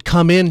that would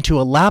come into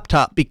a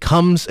laptop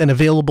becomes an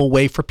available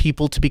way for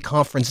people to be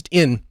conferenced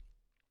in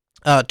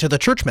to the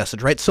church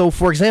message, right? So,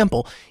 for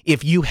example,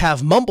 if you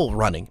have Mumble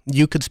running,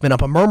 you could spin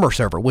up a Murmur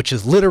server, which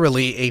is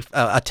literally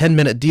a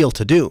 10-minute deal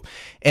to do,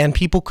 and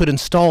people could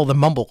install the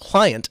Mumble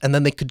client, and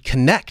then they could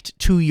connect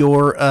to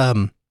your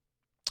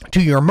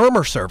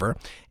Murmur server,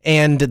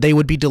 and they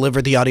would be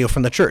delivered the audio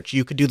from the church.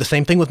 You could do the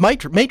same thing with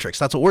Matrix.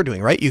 That's what we're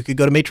doing, right? You could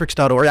go to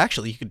matrix.org.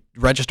 Actually, you could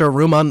register a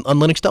room on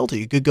Linux Delta.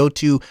 You could go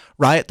to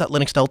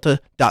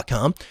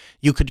riot.linuxdelta.com.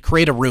 You could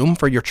create a room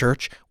for your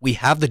church. We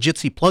have the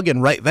Jitsi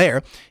plugin right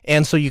there.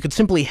 And so you could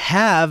simply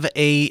have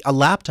a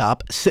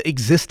laptop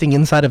existing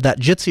inside of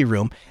that Jitsi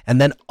room, and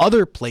then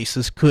other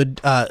places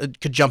could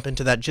jump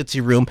into that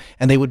Jitsi room,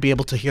 and they would be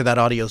able to hear that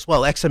audio as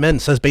well.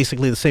 XMN says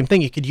basically the same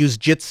thing. You could use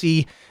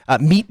Jitsi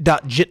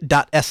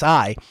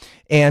meet.jit.si,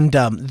 and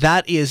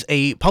that is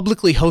a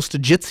publicly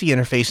hosted Jitsi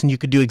interface, and you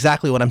could do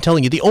exactly what I'm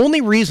telling you. The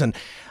only reason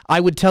I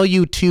would tell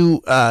you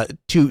to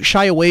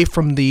shy away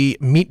from the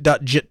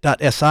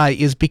meet.jit.si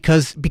is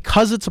because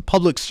it's a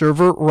public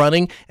server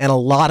running and a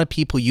lot of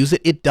people use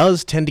it. It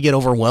does tend to get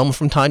overwhelmed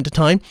from time to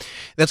time.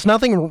 That's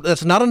not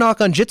a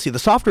knock on Jitsi. The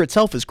software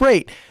itself is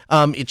great.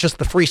 It's just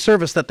the free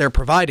service that they're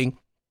providing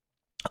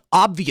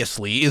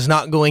obviously is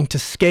not going to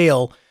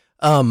scale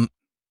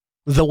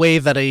the way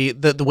that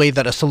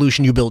a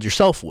solution you build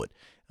yourself would,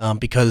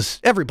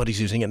 because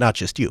everybody's using it, not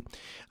just you.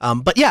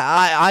 But yeah,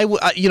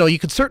 I you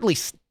could certainly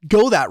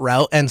go that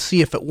route and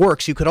see if it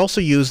works. You could also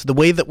use the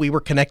way that we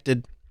were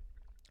connected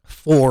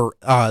for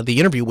the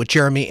interview with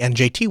Jeremy and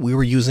JT, we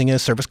were using a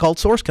service called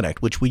Source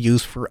Connect, which we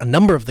use for a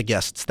number of the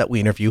guests that we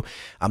interview.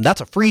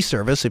 That's a free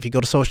service if you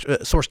go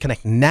to Source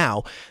Connect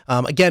now.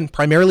 Again,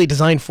 primarily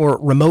designed for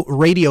remote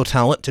radio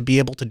talent to be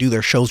able to do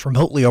their shows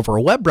remotely over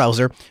a web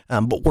browser,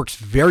 but works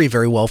very,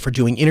 very well for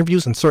doing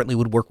interviews and certainly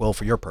would work well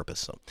for your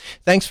purpose. So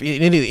thanks for,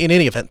 in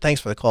any event,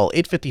 thanks for the call.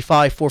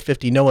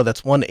 855-450-NOAH.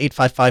 That's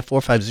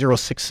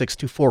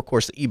 1-855-450-6624. Of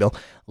course, the email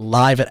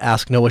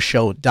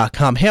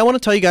live@asknoahshow.com. Hey, I want to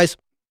tell you guys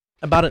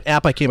about an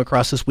app I came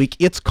across this week.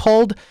 It's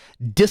called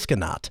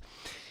Disconaut.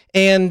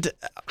 And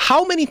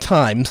how many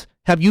times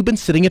have you been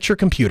sitting at your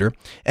computer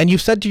and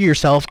you've said to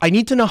yourself, I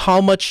need to know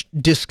how much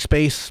disk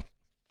space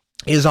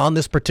is on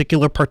this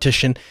particular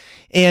partition,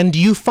 and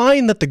you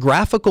find that the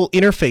graphical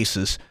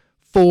interfaces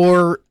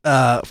for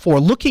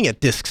looking at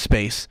disk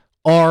space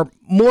are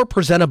more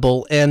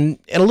presentable and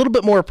a little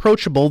bit more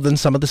approachable than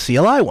some of the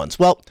CLI ones?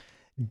 Well,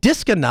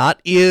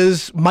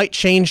 Disconaut might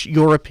change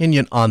your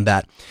opinion on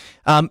that.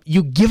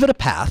 You give it a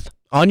path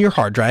on your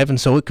hard drive,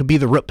 and so it could be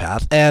the root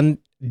path, and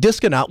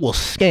Disconaut will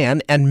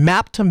scan and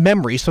map to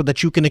memory so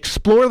that you can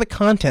explore the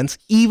contents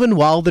even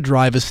while the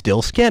drive is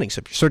still scanning. So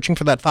if you're searching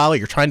for that file,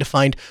 you're trying to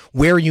find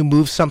where you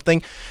move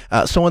something,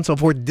 so on and so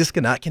forth,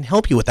 Disconaut can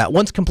help you with that.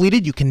 Once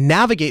completed, you can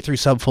navigate through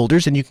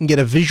subfolders and you can get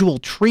a visual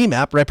tree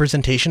map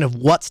representation of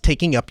what's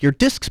taking up your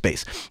disk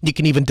space. You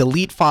can even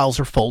delete files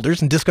or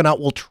folders, and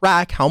Disconaut will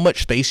track how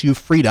much space you've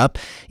freed up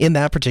in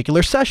that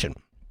particular session.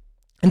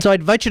 And so I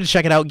invite you to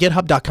check it out,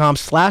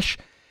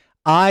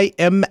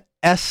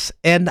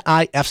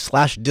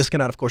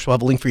 github.com/IMSNIF/Disconaut. Of course, we'll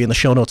have a link for you in the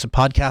show notes at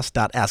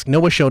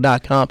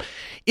podcast.asknoahshow.com.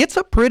 It's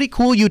a pretty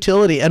cool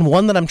utility and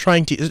one that I'm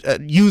trying to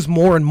use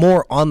more and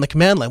more on the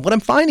command line. What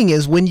I'm finding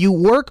is when you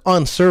work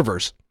on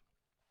servers,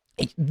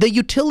 the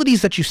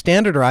utilities that you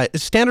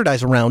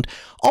standardize around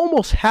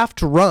almost have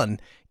to run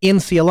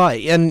in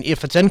CLI. And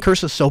if it's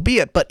ncurses, so be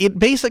it. But it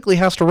basically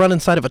has to run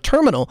inside of a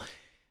terminal,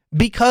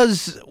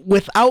 because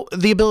without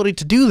the ability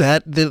to do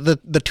that,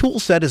 the tool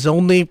set is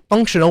only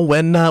functional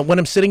when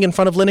I'm sitting in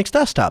front of Linux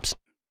desktops,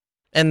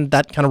 and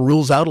that kind of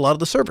rules out a lot of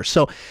the servers.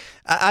 So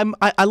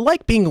I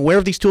like being aware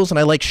of these tools, and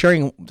I like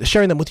sharing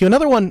them with you.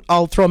 Another one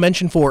I'll throw a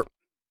mention for,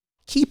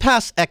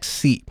 KeePass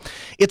XC.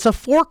 It's a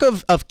fork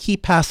of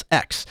KeePass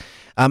X.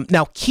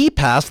 Now,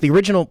 KeePass, the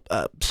original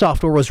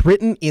software, was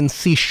written in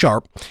C#,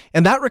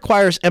 and that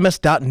requires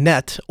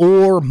MS.NET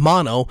or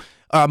Mono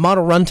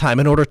runtime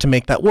in order to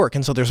make that work.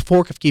 And so there's a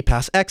fork of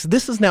KeePass X.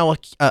 This is now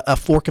a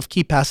fork of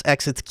KeePass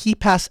X. It's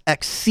KeePass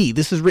XC.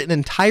 This is written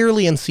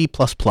entirely in C++.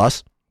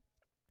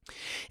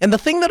 And the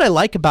thing that I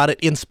like about it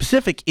in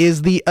specific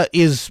is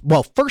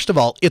well, first of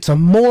all, it's a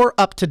more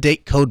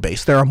up-to-date code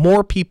base. There are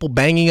more people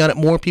banging on it,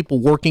 more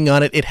people working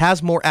on it. It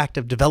has more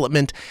active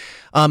development.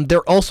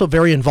 They're also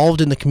very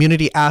involved in the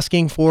community,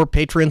 asking for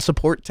Patreon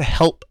support to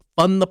help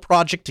fund the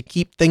project, to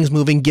keep things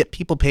moving, get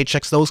people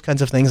paychecks, those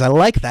kinds of things. I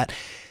like that.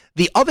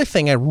 The other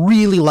thing I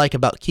really like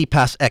about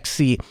KeePass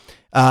XC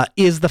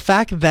is the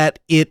fact that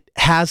it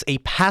has a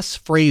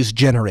passphrase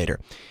generator.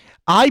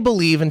 I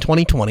believe in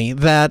 2020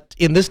 that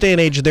in this day and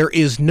age, there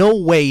is no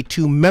way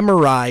to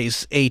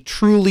memorize a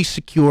truly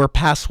secure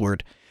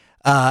password.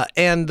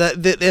 And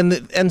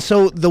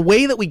so the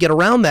way that we get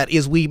around that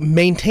is we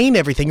maintain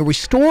everything, or we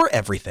store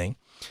everything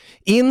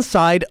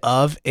inside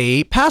of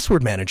a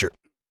password manager.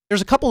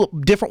 There's a couple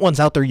of different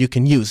ones out there you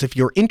can use. If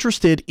you're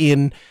interested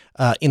in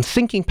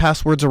syncing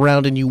passwords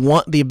around and you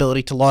want the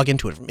ability to log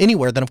into it from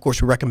anywhere, then of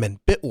course we recommend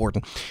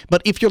Bitwarden.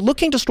 But if you're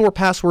looking to store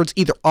passwords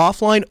either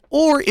offline,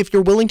 or if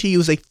you're willing to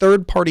use a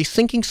third-party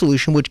syncing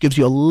solution, which gives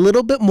you a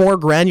little bit more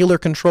granular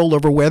control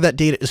over where that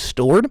data is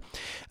stored,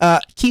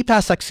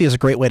 KeePass XC is a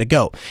great way to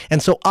go.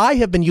 And so I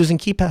have been using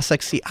KeePass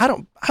XC, I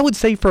would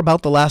say for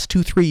about the last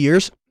 2-3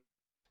 years.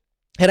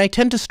 And I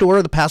tend to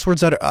store the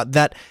passwords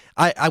that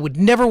I would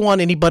never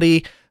want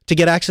anybody to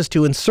get access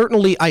to, and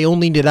certainly I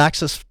only need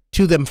access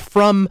to them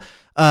from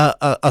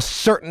a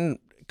certain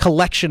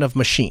collection of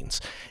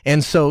machines.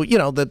 And so,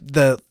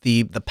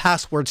 the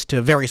passwords to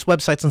various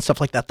websites and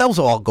stuff like that, those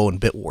will all go in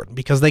Bitwarden,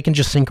 because they can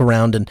just sync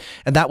around, and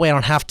that way I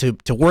don't have to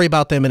worry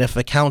about them. And if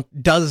an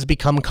account does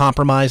become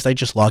compromised, I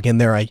just log in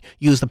there. I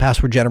use the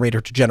password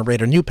generator to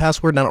generate a new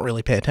password, and I don't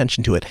really pay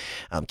attention to it.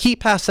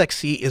 KeePass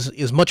XC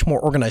is much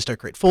more organized. I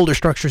create folder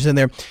structures in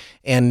there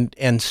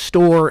and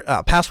store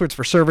passwords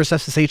for servers,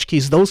 SSH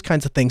keys, those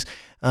kinds of things.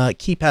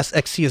 KeePass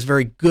XC is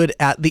very good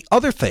at. The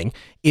other thing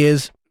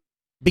is,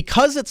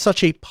 because it's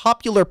such a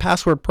popular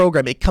password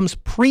program, it comes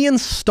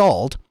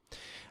pre-installed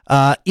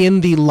in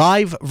the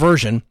live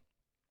version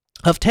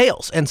of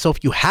Tails. And so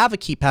if you have a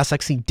KeePass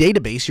XC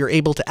database, you're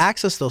able to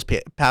access those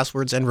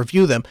passwords and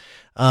review them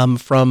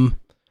from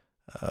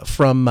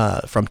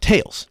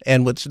Tails.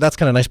 And that's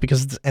kind of nice,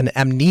 because it's an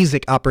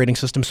amnesic operating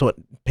system, so it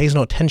pays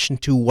no attention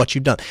to what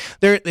you've done.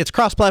 It's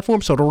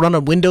cross-platform, so it'll run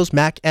on Windows,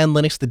 Mac, and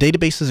Linux. The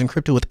database is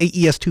encrypted with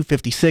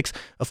AES-256.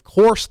 Of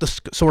course, the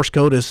source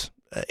code is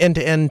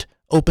end-to-end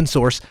open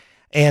source,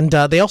 and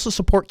they also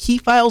support key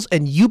files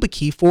and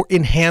YubiKey for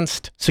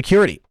enhanced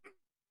security.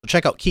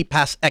 Check out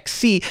KeyPass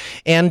XC.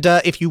 And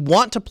if you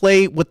want to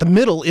play with the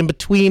middle in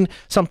between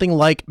something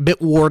like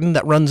Bitwarden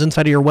that runs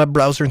inside of your web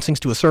browser and syncs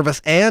to a service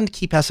and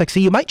KeyPass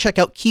XC, you might check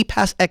out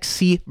KeyPass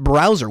XC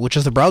Browser, which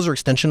is the browser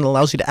extension that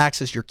allows you to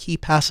access your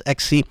KeyPass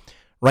XC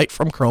right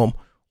from Chrome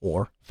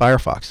or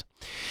Firefox.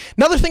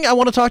 Another thing I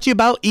want to talk to you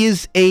about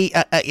is a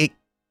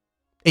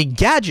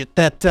gadget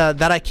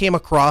that I came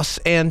across,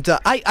 and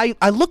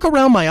I look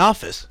around my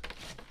office.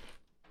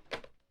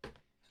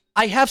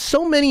 I have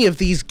so many of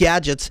these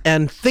gadgets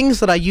and things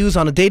that I use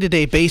on a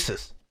day-to-day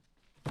basis,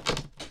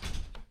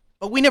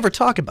 but we never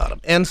talk about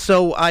them. And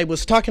so I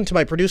was talking to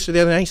my producer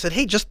the other night. He said,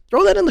 hey, just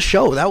throw that in the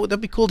show.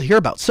 That'd be cool to hear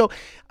about. So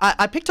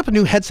I picked up a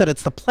new headset.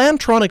 It's the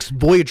Plantronics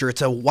Voyager.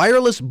 It's a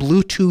wireless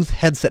Bluetooth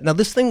headset. Now,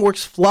 this thing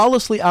works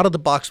flawlessly out of the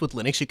box with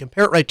Linux. You can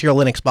pair it right to your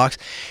Linux box.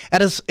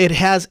 It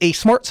has a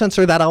smart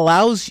sensor that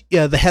allows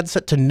the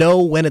headset to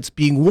know when it's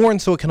being worn,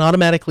 so it can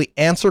automatically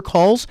answer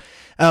calls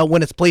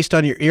when it's placed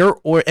on your ear,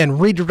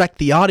 and redirect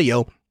the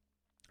audio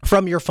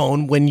from your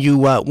phone when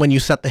you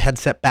set the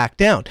headset back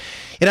down.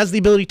 It has the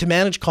ability to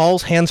manage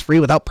calls hands-free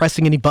without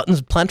pressing any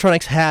buttons.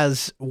 Plantronics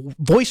has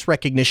voice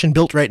recognition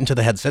built right into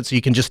the headset, so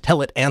you can just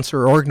tell it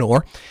answer or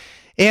ignore.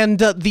 And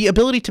the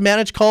ability to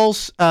manage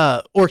calls,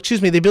 the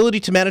ability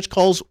to manage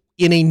calls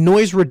in a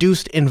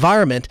noise-reduced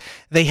environment.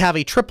 They have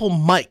a triple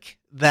mic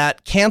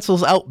that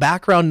cancels out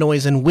background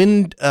noise and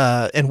wind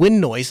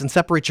noise and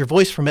separates your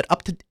voice from it,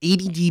 up to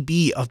 80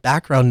 dB of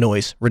background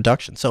noise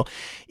reduction. So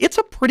it's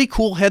a pretty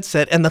cool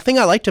headset. And the thing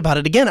I liked about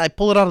it, again, I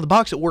pull it out of the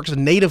box, it works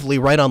natively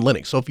right on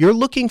Linux. So if you're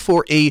looking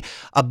for a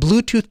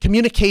Bluetooth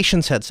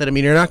communications headset, I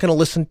mean, you're not going to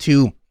listen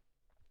to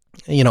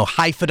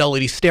high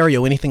fidelity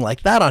stereo, anything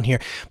like that on here.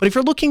 But if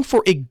you're looking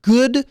for a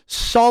good,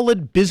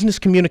 solid business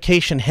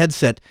communication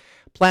headset,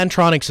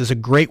 Plantronics is a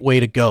great way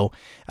to go.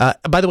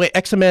 By the way,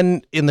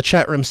 XMN in the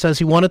chat room says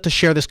he wanted to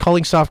share this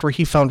calling software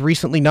he found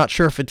recently. Not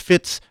sure if it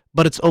fits,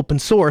 but it's open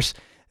source.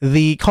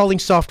 The calling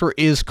software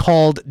is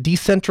called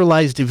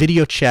Decentralized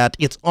Video Chat.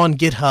 It's on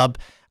GitHub.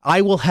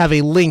 I will have a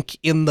link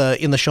in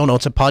the show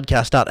notes at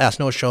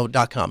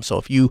podcast.asknoahshow.com. So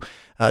if you,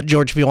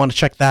 George, if you want to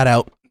check that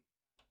out,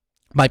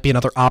 might be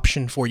another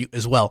option for you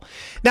as well.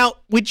 Now,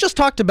 we just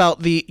talked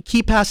about the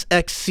KeyPass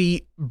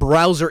XC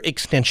browser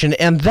extension,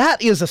 and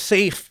that is a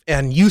safe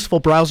and useful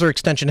browser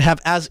extension to have,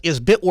 as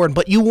is Bitwarden,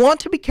 but you want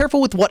to be careful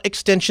with what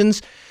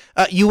extensions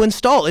you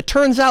install. It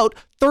turns out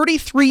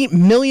 33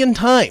 million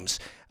times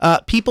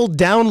people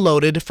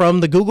downloaded from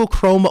the Google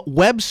Chrome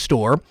Web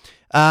Store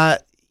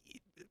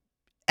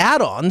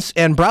add-ons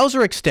and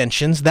browser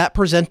extensions that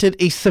presented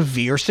a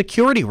severe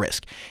security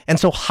risk. And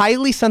so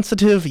highly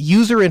sensitive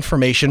user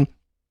information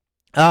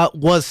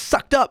was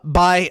sucked up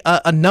by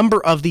a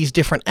number of these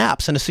different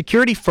apps. And a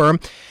security firm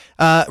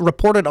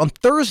reported on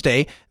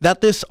Thursday that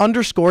this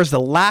underscores the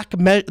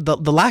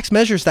lax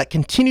measures that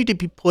continue to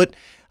be put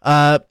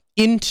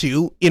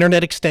into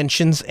internet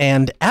extensions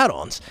and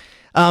add-ons.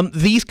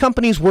 These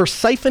companies were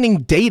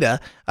siphoning data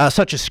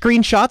such as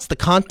screenshots, the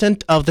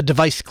content of the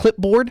device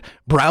clipboard,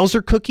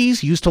 browser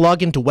cookies used to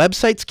log into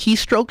websites,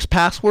 keystrokes,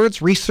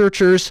 passwords,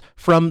 researchers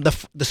from the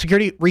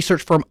security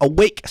research firm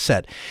Awake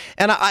said.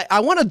 And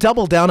I want to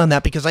double down on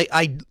that because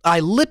I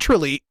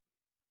literally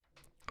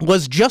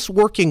was just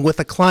working with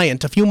a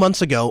client a few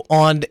months ago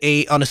on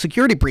a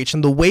security breach,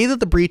 and the way that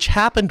the breach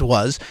happened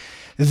was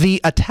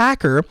the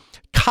attacker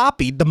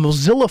copied the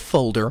Mozilla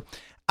folder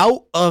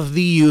out of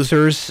the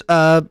user's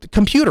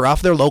computer,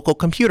 off their local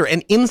computer.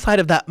 And inside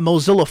of that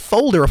Mozilla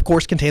folder, of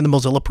course, contained the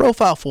Mozilla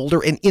profile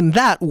folder, and in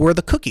that were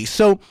the cookies.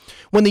 So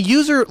when the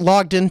user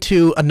logged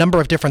into a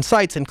number of different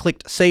sites and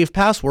clicked Save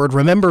Password,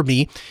 Remember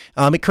Me,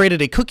 it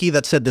created a cookie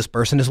that said this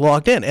person is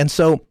logged in. And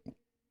so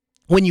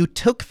when you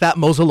took that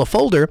Mozilla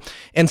folder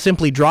and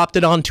simply dropped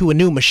it onto a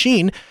new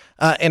machine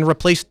and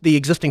replaced the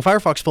existing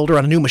Firefox folder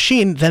on a new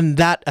machine, then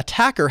that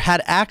attacker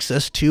had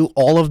access to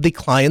all of the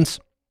client's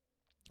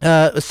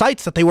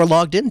sites that they were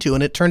logged into,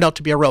 and it turned out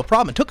to be a real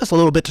problem. It took us a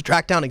little bit to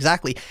track down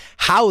exactly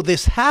how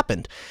this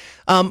happened.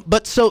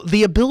 But so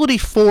the ability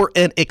for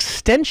an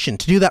extension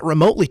to do that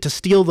remotely, to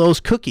steal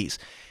those cookies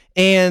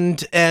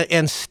and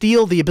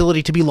steal the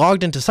ability to be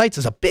logged into sites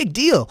is a big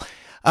deal.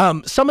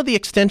 Some of the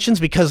extensions,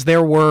 because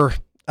there were,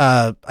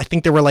 I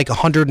think there were like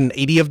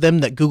 180 of them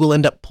that Google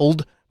ended up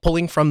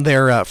pulling from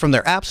their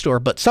app store,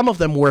 but some of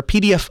them were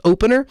PDF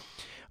Opener,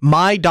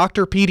 My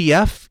Doctor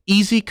PDF,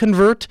 Easy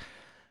Convert,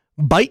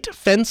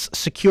 ByteFence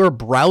Secure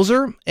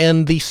Browser,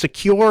 and the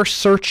Secure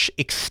Search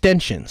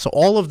extension. So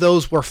all of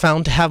those were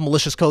found to have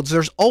malicious codes.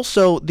 There's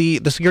also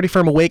the security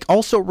firm Awake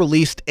also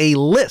released a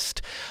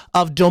list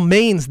of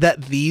domains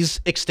that these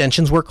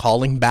extensions were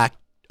calling back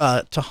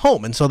to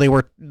home, and so they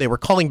were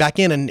calling back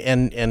in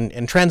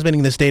and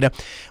transmitting this data.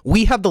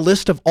 We have the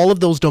list of all of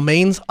those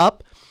domains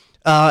up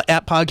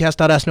at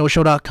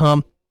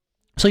podcast.asknoahshow.com.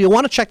 So you'll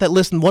want to check that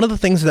list, and one of the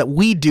things that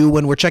we do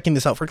when we're checking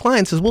this out for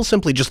clients is we'll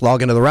simply just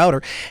log into the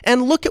router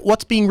and look at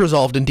what's being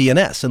resolved in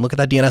DNS and look at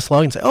that DNS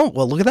log and say, oh,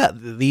 well, look at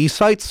that. These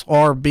sites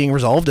are being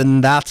resolved,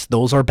 and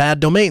those are bad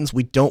domains.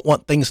 We don't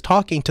want things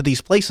talking to these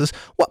places.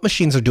 What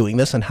machines are doing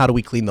this, and how do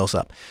we clean those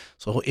up?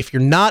 So if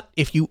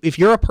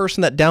you're a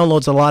person that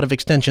downloads a lot of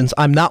extensions,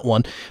 I'm not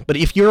one, but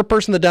if you're a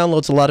person that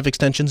downloads a lot of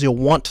extensions, you'll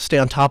want to stay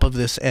on top of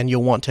this, and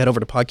you'll want to head over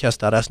to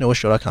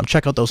podcast.asknoahshow.com,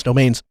 check out those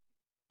domains,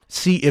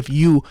 see if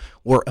you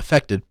were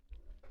affected.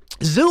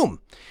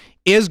 Zoom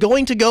is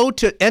going to go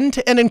to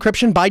end-to-end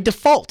encryption by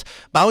default.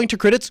 Bowing to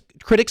critics,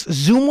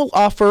 Zoom will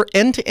offer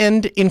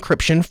end-to-end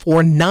encryption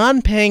for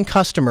non-paying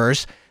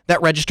customers that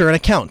register an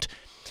account.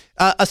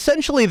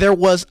 Essentially, there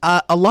was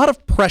a lot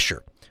of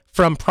pressure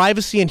from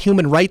privacy and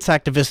human rights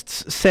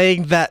activists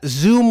saying that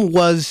Zoom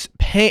was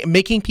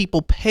making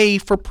people pay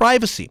for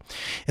privacy.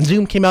 And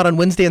Zoom came out on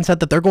Wednesday and said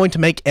that they're going to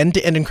make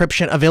end-to-end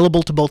encryption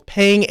available to both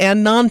paying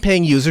and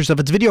non-paying users of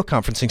its video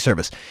conferencing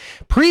service.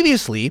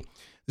 Previously,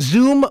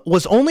 Zoom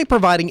was only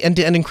providing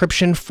end-to-end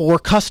encryption for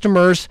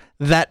customers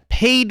that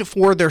paid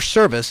for their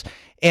service,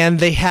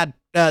 and they had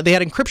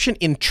encryption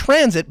in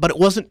transit, but it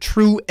wasn't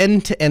true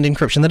end-to-end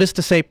encryption. That is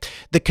to say,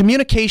 the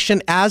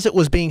communication as it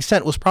was being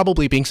sent was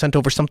probably being sent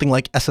over something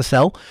like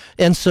SSL,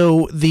 and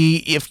so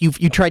if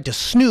you tried to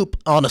snoop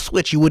on a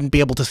switch, you wouldn't be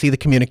able to see the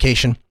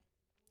communication.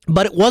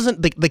 But it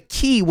wasn't the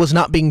key was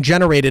not being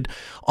generated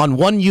on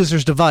one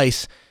user's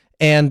device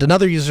and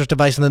another user's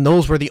device, and then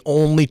those were the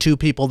only two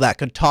people that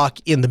could talk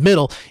in the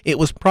middle. It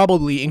was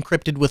probably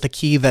encrypted with a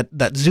key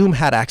that Zoom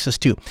had access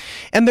to.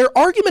 And their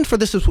argument for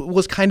this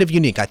was kind of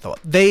unique, I thought.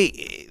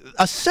 They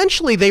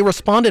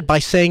responded by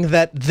saying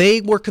that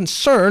they were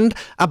concerned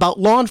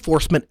about law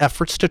enforcement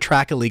efforts to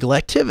track illegal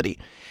activity.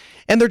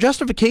 And their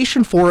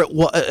justification for it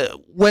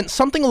went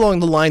something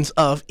along the lines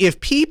of, if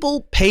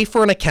people pay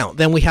for an account,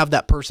 then we have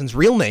that person's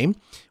real name,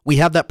 we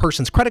have that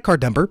person's credit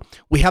card number,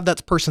 we have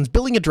that person's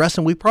billing address,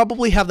 and we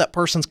probably have that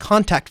person's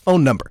contact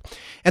phone number.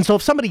 And so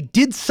if somebody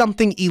did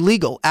something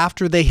illegal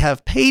after they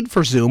have paid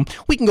for Zoom,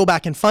 we can go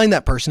back and find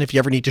that person if you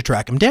ever need to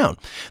track them down.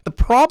 The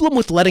problem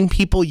with letting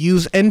people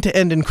use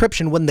end-to-end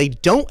encryption when they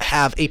don't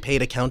have a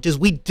paid account is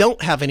we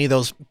don't have any of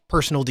those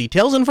personal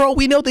details, and for all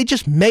we know, they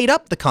just made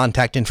up the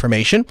contact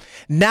information.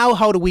 Now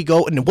how do we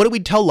go, and what do we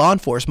tell law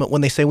enforcement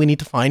when they say we need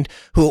to find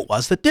who it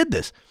was that did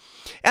this?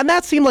 And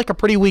that seemed like a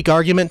pretty weak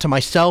argument to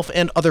myself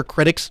and other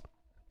critics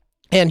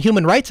and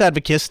human rights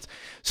advocates.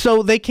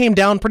 So they came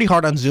down pretty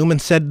hard on Zoom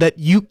and said that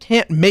you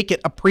can't make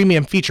it a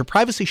premium feature.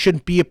 Privacy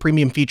shouldn't be a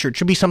premium feature. It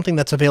should be something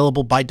that's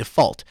available by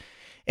default.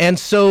 And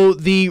so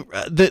the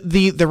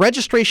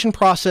registration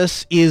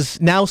process is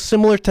now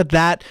similar to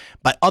that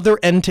by other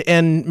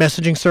end-to-end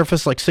messaging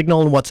service like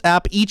Signal and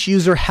WhatsApp. Each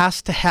user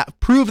has to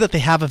prove that they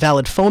have a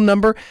valid phone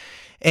number,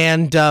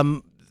 and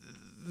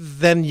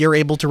then you're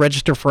able to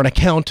register for an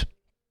account,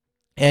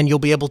 and you'll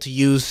be able to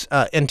use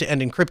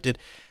end-to-end encrypted.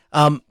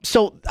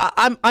 So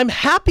I'm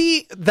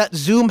happy that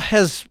Zoom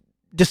has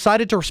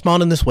decided to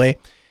respond in this way.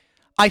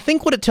 I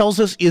think what it tells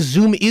us is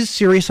Zoom is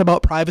serious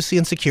about privacy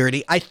and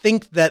security. I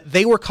think that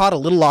they were caught a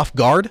little off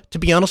guard, to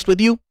be honest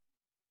with you.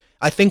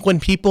 I think when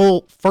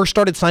people first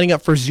started signing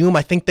up for Zoom,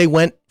 I think they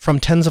went from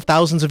tens of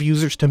thousands of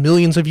users to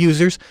millions of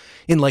users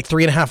in like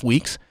 3.5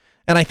 weeks.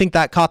 And I think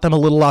that caught them a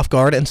little off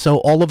guard. And so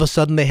all of a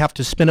sudden they have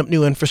to spin up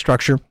new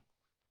infrastructure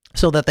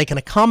so that they can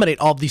accommodate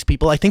all of these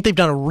people. I think they've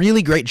done a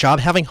really great job.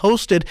 Having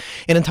hosted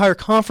an entire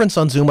conference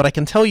on Zoom, what I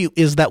can tell you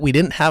is that we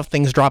didn't have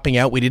things dropping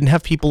out. We didn't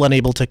have people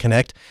unable to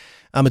connect.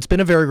 It's been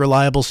a very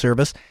reliable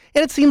service,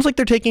 and it seems like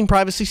they're taking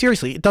privacy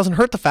seriously. It doesn't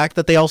hurt the fact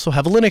that they also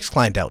have a Linux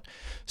client out.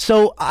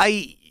 So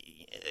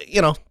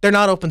they're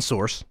not open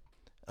source.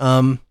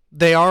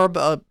 They are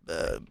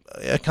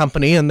a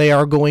company, and they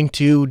are going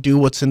to do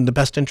what's in the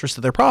best interest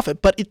of their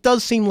profit, but it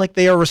does seem like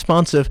they are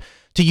responsive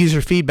to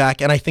user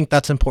feedback, and I think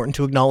that's important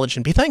to acknowledge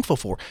and be thankful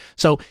for.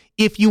 So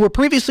if you were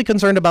previously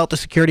concerned about the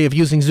security of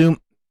using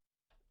Zoom,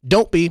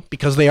 don't be,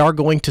 because they are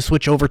going to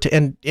switch over to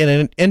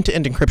end-to-end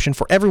encryption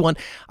for everyone.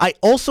 I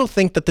also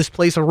think that this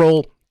plays a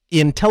role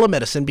in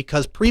telemedicine,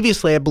 because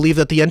previously I believe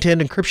that the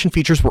end-to-end encryption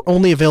features were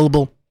only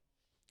available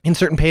in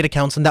certain paid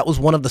accounts, and that was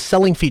one of the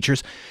selling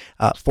features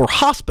for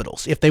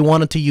hospitals if they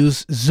wanted to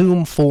use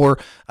Zoom for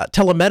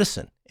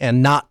telemedicine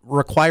and not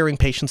requiring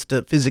patients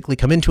to physically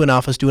come into an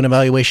office, do an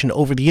evaluation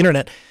over the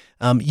internet.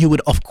 You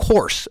would, of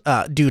course,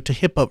 due to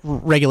HIPAA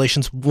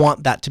regulations,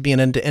 want that to be an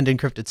end-to-end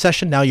encrypted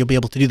session. Now you'll be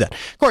able to do that.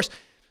 Of course,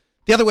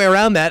 the other way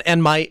around that,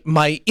 and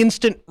my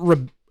instant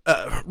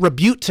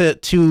rebuke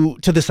to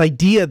this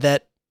idea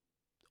that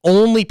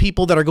only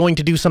people that are going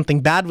to do something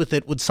bad with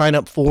it would sign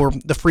up for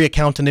the free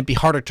account and it'd be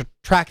harder to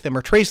track them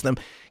or trace them.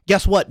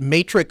 Guess what?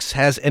 Matrix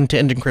has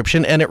end-to-end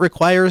encryption, and it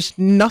requires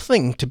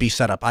nothing to be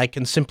set up. I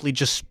can simply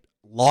just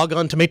log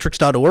on to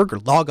matrix.org or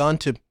log on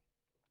to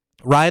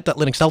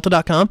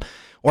riot.linuxdelta.com,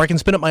 or I can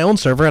spin up my own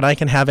server and I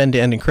can have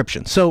end-to-end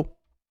encryption. So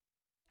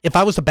if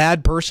I was a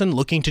bad person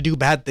looking to do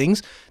bad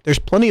things, there's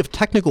plenty of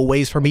technical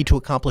ways for me to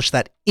accomplish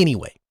that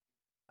anyway.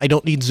 I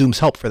don't need Zoom's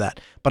help for that,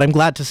 but I'm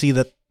glad to see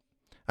that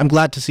I'm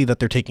glad to see that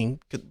they're taking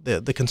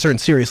the concern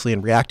seriously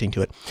and reacting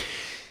to it.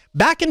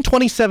 Back in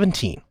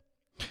 2017,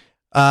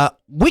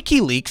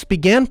 WikiLeaks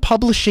began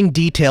publishing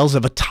details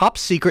of a top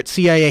secret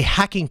CIA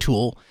hacking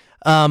tool,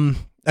 a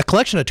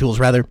collection of tools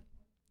rather,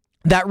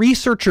 that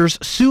researchers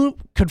soon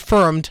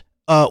confirmed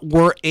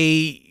were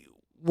the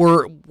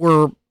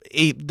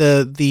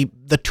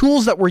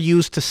tools that were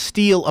used to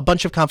steal a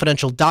bunch of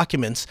confidential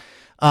documents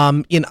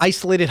in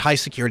isolated high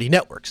security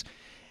networks.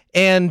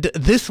 And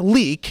this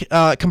leak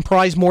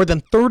comprised more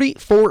than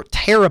 34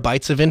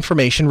 terabytes of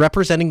information,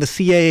 representing the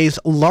CIA's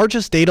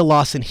largest data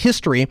loss in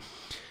history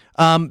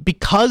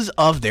because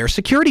of their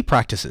security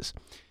practices.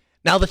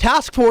 Now, the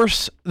task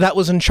force that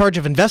was in charge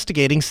of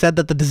investigating said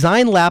that the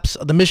design lapse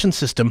of the mission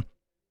system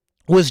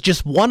was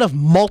just one of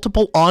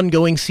multiple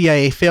ongoing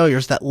CIA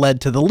failures that led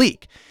to the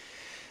leak.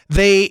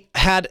 They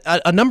had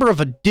a number of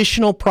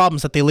additional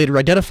problems that they later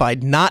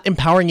identified, not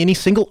empowering any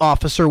single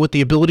officer with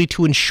the ability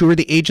to ensure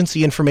the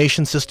agency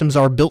information systems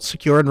are built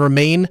secure and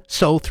remain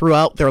so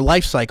throughout their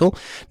life cycle,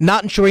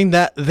 not ensuring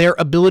that their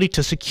ability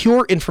to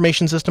secure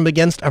information system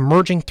against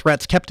emerging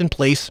threats kept in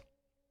place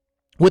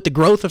with the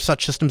growth of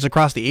such systems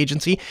across the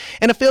agency,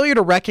 and a failure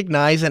to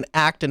recognize and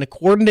act in a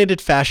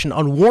coordinated fashion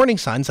on warning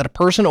signs that a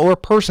person or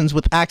persons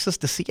with access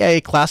to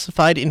CIA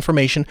classified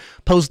information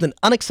posed an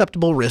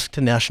unacceptable risk to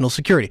national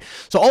security.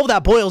 So all of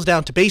that boils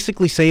down to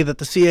basically say that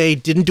the CIA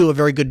didn't do a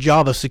very good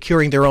job of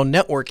securing their own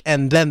network,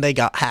 and then they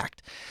got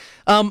hacked.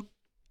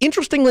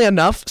 Interestingly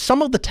enough,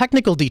 some of the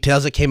technical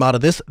details that came out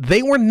of this,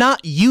 they were not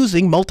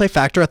using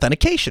multi-factor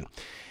authentication.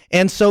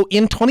 And so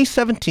in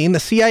 2017, the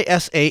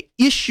CISA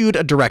issued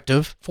a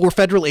directive for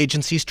federal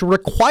agencies to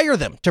require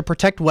them to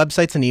protect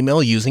websites and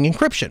email using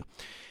encryption.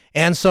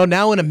 And so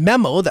now in a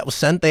memo that was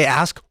sent, they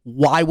ask,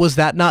 why was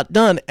that not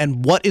done?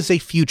 And what is a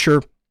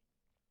future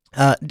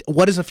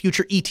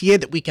ETA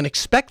that we can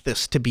expect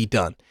this to be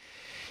done?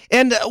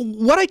 And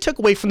what I took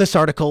away from this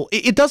article,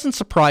 it doesn't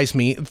surprise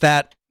me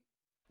that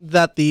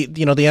the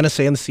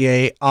NSA and the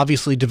CIA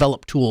obviously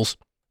develop tools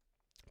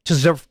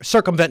to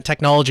circumvent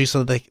technology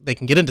so that they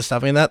can get into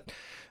stuff. I mean, that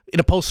in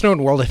a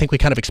post-Snowden world, I think we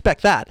kind of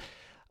expect that.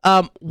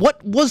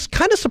 What was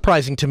kind of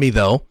surprising to me,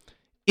 though,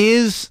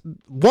 is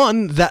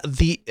one, that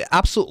the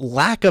absolute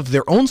lack of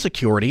their own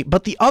security,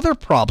 but the other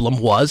problem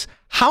was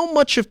how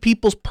much of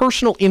people's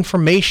personal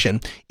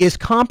information is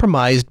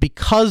compromised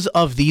because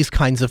of these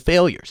kinds of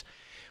failures.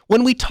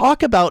 When we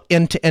talk about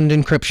end-to-end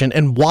encryption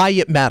and why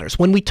it matters,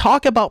 when we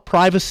talk about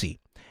privacy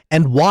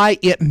and why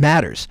it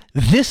matters,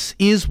 this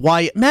is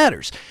why it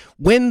matters.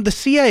 When the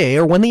CIA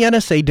or when the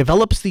NSA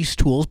develops these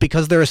tools,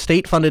 because they're a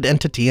state-funded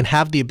entity and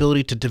have the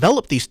ability to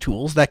develop these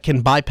tools that can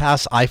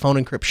bypass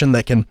iPhone encryption,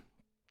 that can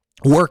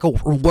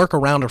work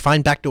around or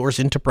find backdoors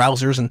into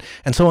browsers and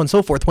so on and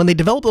so forth, when they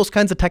develop those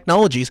kinds of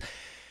technologies,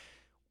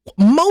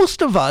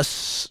 most of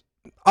us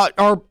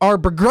are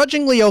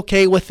begrudgingly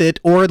okay with it,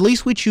 or at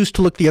least we choose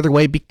to look the other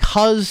way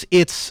because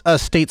it's a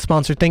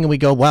state-sponsored thing, and we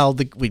go, well,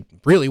 what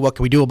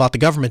can we do about the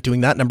government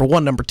doing that? Number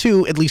one. Number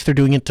two, at least they're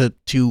doing it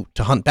to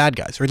hunt bad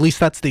guys, or at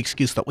least that's the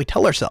excuse that we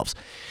tell ourselves.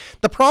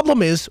 The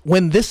problem is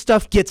when this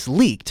stuff gets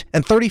leaked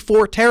and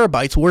 34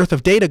 terabytes worth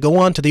of data go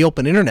onto the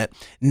open internet,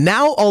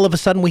 now all of a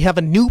sudden we have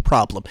a new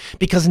problem,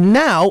 because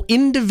now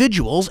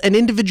individuals and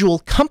individual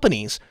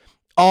companies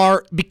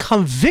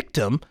become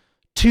victim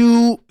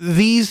to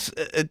these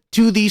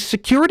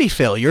security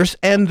failures,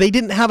 and they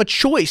didn't have a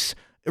choice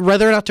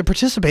whether or not to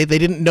participate. They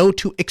didn't know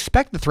to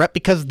expect the threat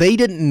because they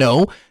didn't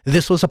know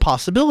this was a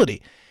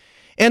possibility.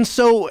 And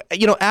so,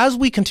 as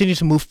we continue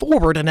to move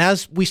forward and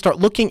as we start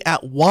looking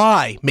at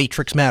why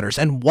Matrix matters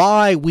and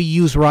why we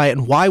use Riot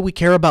and why we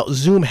care about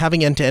Zoom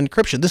having end-to-end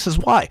encryption, this is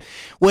why.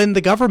 When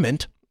the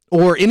government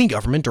or any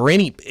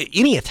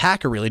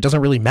attacker, really, it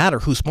doesn't really matter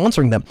who's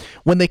sponsoring them,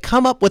 when they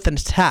come up with an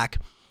attack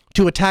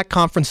to attack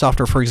conference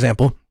software, for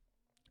example,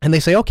 and they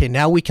say, okay,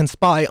 now we can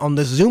spy on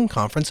this Zoom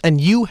conference,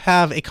 and you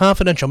have a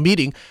confidential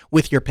meeting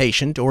with your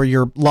patient or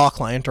your law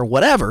client or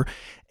whatever,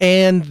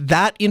 and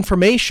that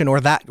information or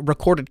that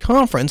recorded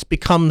conference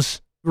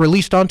becomes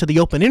released onto the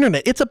open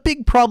internet, it's a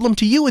big problem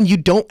to you, and you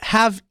don't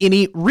have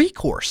any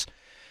recourse.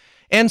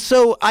 And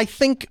so I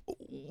think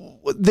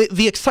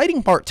the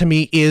exciting part to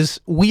me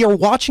is we are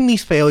watching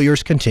these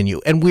failures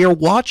continue, and we are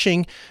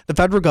watching the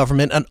federal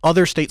government and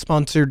other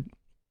state-sponsored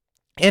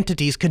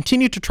entities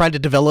continue to try to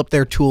develop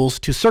their tools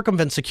to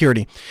circumvent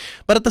security.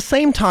 But at the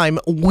same time,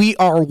 we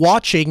are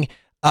watching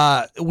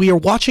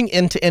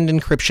end-to-end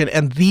encryption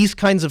and these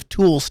kinds of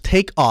tools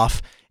take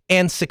off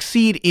and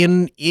succeed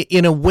in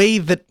a way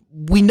that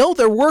we know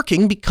they're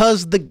working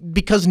because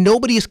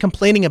nobody is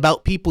complaining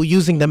about people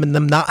using them and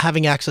them not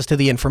having access to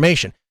the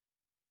information.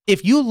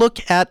 If you look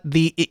at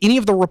any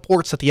of the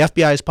reports that the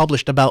FBI has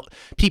published about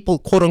people,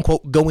 quote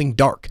unquote, going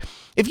dark,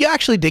 if you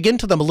actually dig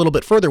into them a little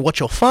bit further, what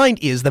you'll find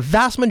is the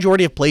vast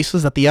majority of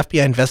places that the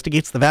FBI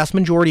investigates, the vast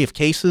majority of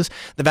cases,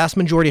 the vast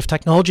majority of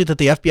technology that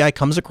the FBI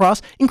comes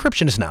across,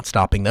 encryption is not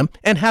stopping them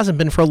and hasn't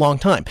been for a long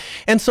time.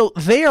 And so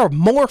they are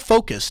more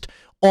focused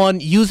on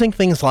using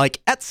things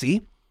like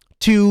Etsy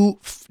to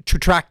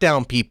track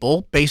down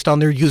people based on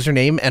their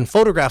username and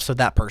photographs of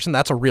that person.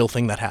 That's a real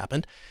thing that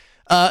happened.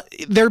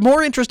 They're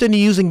more interested in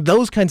using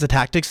those kinds of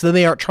tactics than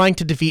they are trying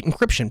to defeat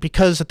encryption,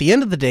 because at the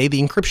end of the day,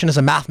 the encryption is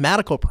a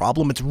mathematical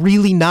problem. It's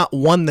really not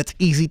one that's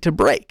easy to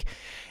break.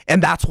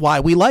 And that's why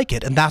we like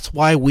it. And that's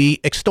why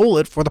we extol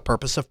it for the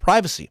purpose of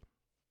privacy.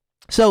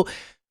 So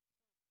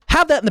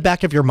have that in the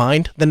back of your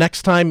mind the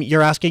next time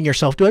you're asking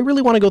yourself, do I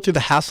really want to go through the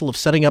hassle of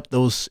setting up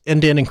those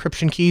end-to-end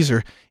encryption keys,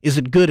 or is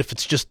it good if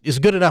it's just is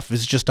good enough if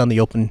it's just on the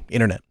open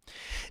internet?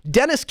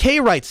 Dennis K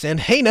writes in,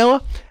 hey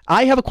Noah,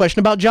 I have a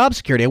question about job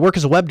security. I work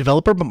as a web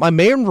developer, but my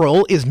main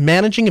role is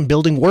managing and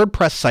building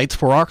WordPress sites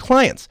for our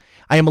clients.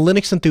 I am a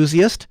Linux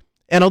enthusiast,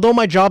 and although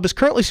my job is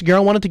currently secure,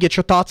 I wanted to get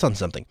your thoughts on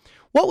something.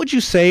 What would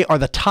you say are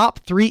the top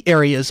 3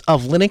 areas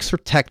of Linux or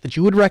tech that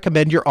you would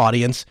recommend your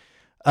audience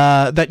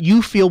that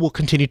you feel will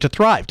continue to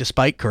thrive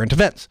despite current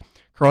events?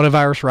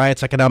 Coronavirus,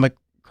 riots, economic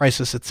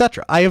crisis,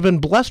 etc. I have been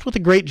blessed with a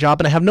great job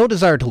and I have no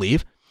desire to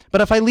leave.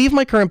 But if I find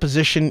my current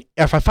position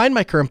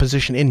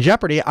in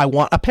jeopardy, I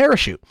want a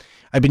parachute.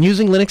 I've been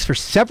using Linux for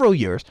several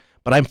years,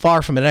 but I'm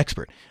far from an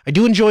expert. I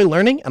do enjoy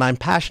learning, and I'm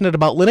passionate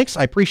about Linux.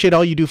 I appreciate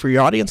all you do for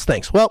your audience.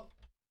 Thanks. Well,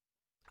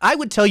 I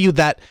would tell you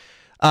that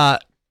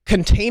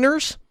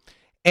containers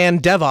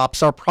and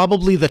DevOps are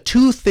probably the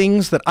 2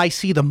 things that I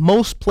see the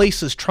most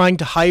places trying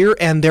to hire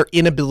and their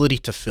inability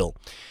to fill.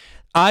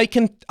 I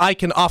can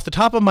off the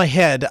top of my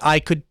head, I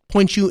could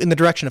point you in the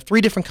direction of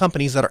 3 different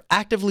companies that are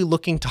actively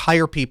looking to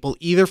hire people,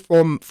 either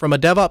from a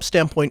DevOps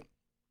standpoint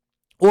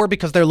or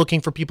because they're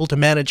looking for people to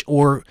manage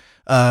or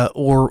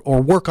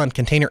work on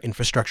container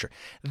infrastructure.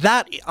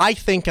 That I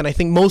think, and I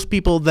think most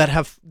people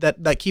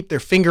that keep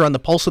their finger on the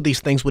pulse of these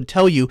things would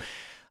tell you,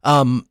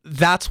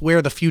 that's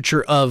where the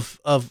future of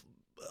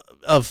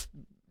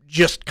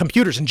just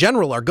computers in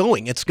general are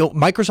going.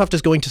 Microsoft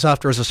is going to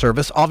software as a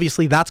service.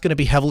 Obviously, that's going to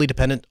be heavily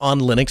dependent on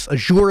Linux.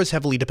 Azure is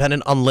heavily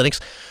dependent on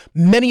Linux.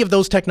 Many of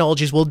those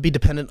technologies will be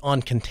dependent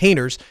on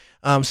containers.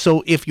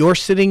 So if you're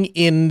sitting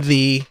in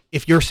the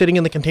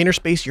container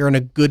space, you're in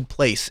a good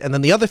place. And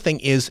then the other thing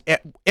is,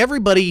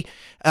 everybody,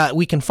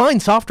 we can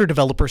find software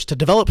developers to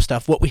develop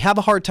stuff. What we have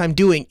a hard time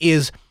doing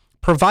is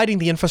providing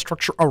the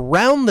infrastructure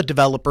around the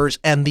developers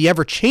and the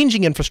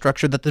ever-changing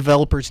infrastructure that the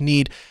developers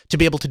need to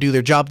be able to do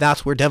their job.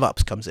 That's where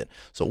DevOps comes in.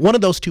 So one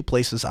of those 2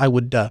 places I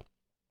would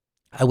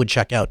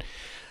check out.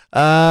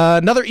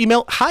 Another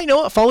email. Hi,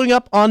 Noah. Following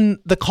up on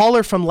the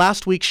caller from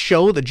last week's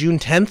show, the June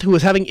 10th, who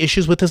was having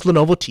issues with his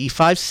Lenovo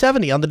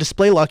T570 on the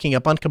display locking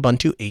up on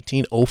Kubuntu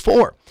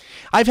 18.04.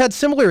 I've had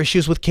similar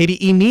issues with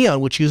KDE Neon,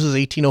 which uses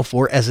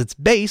 18.04 as its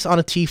base on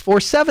a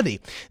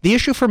T470. The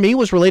issue for me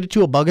was related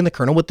to a bug in the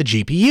kernel with the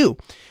GPU.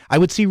 I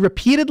would see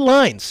repeated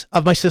lines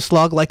of my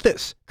syslog like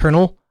this: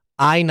 kernel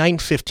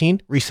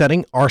i915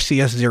 resetting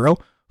RCS0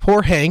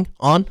 for hang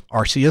on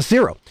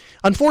RCS0.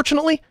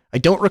 Unfortunately, I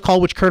don't recall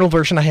which kernel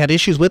version I had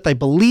issues with. I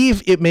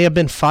believe it may have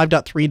been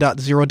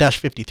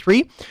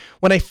 5.3.0-53.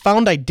 When I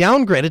found I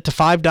downgraded to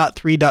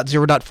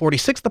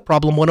 5.3.0.46, the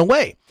problem went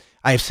away.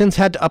 I have since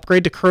had to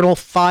upgrade to kernel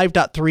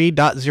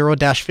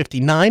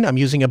 5.3.0-59. I'm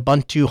using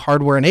Ubuntu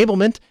hardware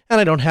enablement, and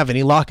I don't have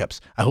any lockups.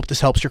 I hope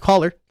this helps your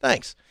caller.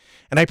 Thanks.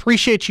 And I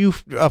appreciate you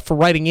for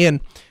writing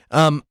in.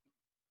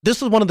 This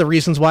is one of the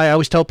reasons why I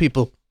always tell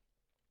people,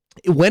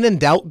 when in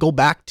doubt, go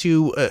back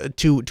to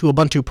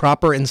Ubuntu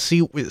proper and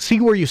see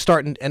where you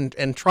start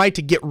and try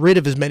to get rid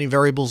of as many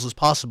variables as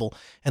possible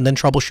and then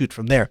troubleshoot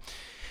from there.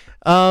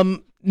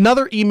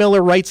 Another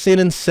emailer writes in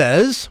and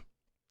says,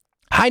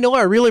 hi, Noah,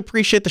 I really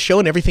appreciate the show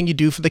and everything you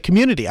do for the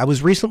community. I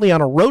was recently on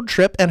a road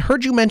trip and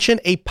heard you mention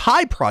a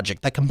Pi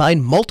project that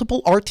combined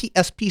multiple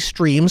RTSP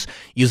streams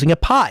using a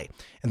Pi.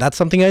 And that's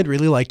something I'd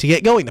really like to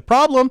get going. The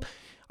problem,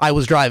 I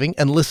was driving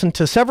and listened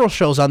to several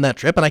shows on that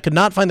trip, and I could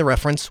not find the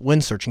reference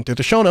when searching through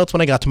the show notes when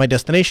I got to my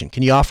destination.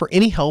 Can you offer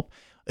any help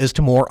as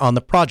to more on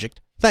the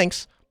project?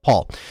 Thanks,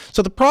 Paul.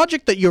 So the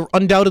project that you're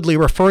undoubtedly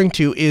referring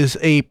to is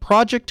a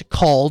project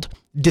called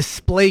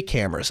Display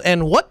Cameras.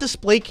 And what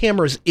Display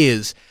Cameras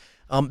is,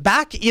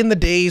 back in the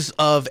days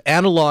of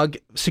analog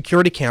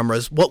security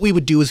cameras, what we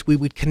would do is we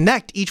would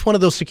connect each one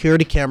of those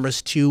security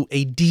cameras to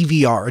a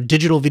DVR, a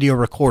digital video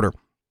recorder.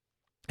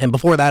 And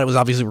before that, it was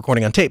obviously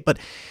recording on tape. But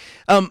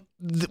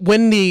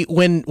when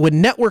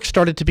networks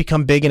started to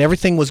become big and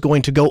everything was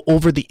going to go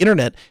over the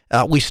internet,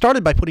 we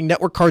started by putting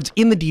network cards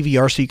in the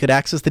DVR so you could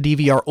access the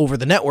DVR over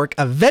the network.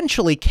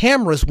 Eventually,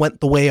 cameras went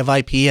the way of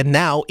IP, and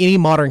now any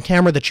modern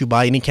camera that you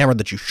buy, any camera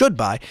that you should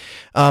buy,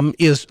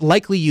 is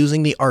likely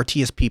using the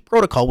RTSP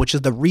protocol, which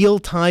is the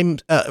real-time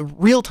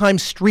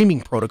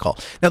streaming protocol.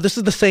 Now, this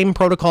is the same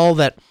protocol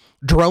that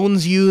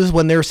drones use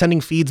when they're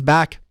sending feeds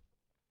back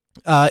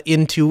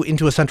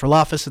into a central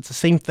office. It's the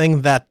same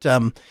thing that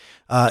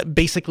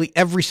basically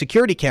every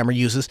security camera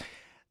uses.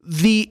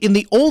 In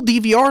the old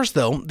DVRs,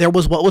 though, there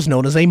was what was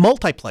known as a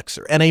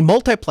multiplexer, and a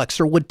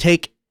multiplexer would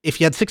take, if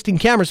you had 16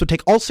 cameras, would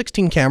take all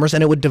 16 cameras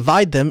and it would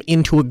divide them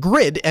into a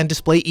grid and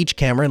display each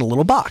camera in a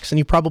little box. And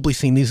you've probably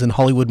seen these in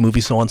Hollywood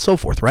movies, so on and so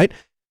forth, right?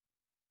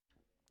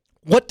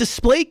 What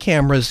Display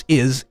Cameras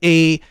is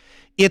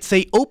It's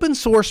a open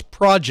source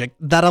project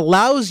that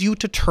allows you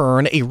to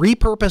turn a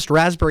repurposed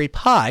Raspberry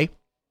Pi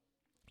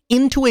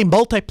into a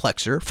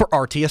multiplexer for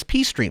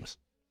RTSP streams.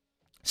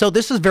 So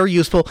this is very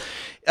useful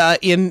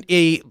in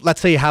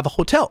let's say you have a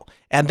hotel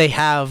and they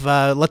have,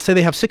 let's say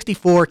they have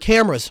 64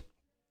 cameras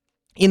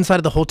inside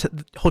of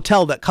the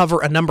hotel that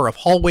cover a number of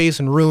hallways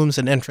and rooms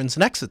and entrance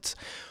and exits.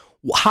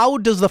 How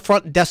does the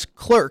front desk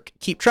clerk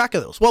keep track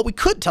of those? Well, we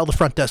could tell the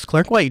front desk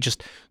clerk, well, you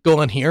just go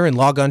on here and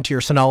log on to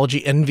your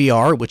Synology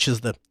NVR, which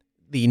is the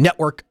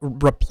network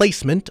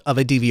replacement of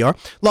a DVR.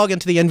 Log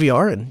into the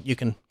NVR and you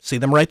can see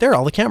them right there,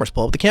 all the cameras.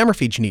 Pull up the camera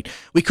feeds you need.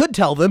 We could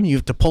tell them you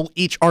have to pull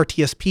each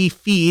RTSP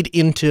feed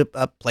into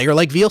a player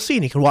like VLC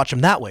and you can watch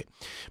them that way.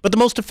 But the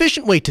most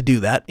efficient way to do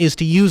that is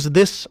to use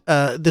this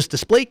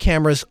display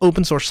camera's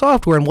open source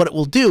software, and what it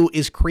will do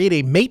is create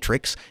a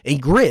matrix, a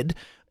grid,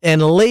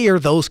 and layer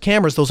those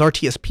cameras, those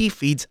RTSP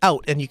feeds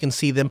out, and you can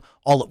see them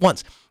all at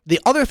once.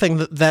 The other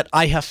thing that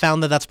I have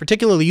found that's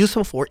particularly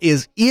useful for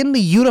is in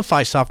the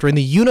UniFi software, in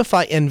the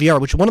UniFi NVR,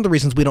 which is one of the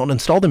reasons we don't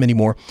install them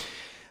anymore.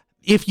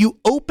 If you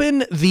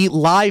open the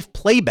live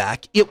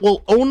playback, it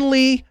will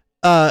only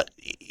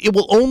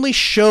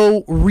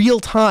show real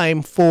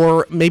time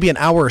for maybe an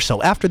hour or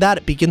so. After that,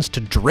 it begins to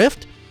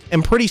drift,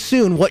 and pretty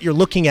soon what you're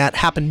looking at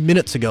happened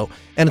minutes ago,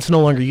 and it's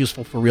no longer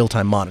useful for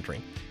real-time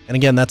monitoring. And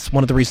again, that's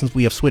one of the reasons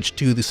we have switched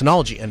to the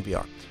Synology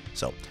NVR.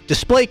 So,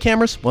 display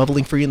cameras, we'll have a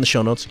link for you in the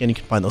show notes. Again, you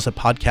can find those at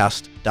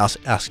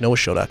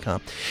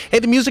podcast.asknoahshow.com. Hey,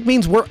 the music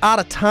means we're out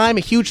of time.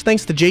 A huge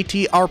thanks to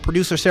JT, our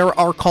producer, Sarah,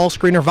 our call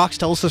screener, Vox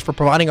Telesis for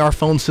providing our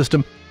phone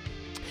system.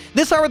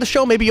 This hour of the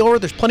show may be over.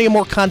 There's plenty of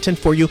more content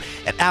for you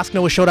at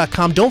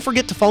asknoahshow.com. Don't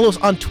forget to follow us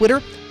on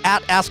Twitter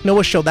at Ask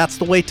Noah Show. That's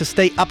the way to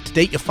stay up to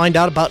date. You'll find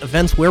out about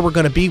events, where we're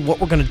going to be, what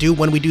we're going to do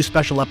when we do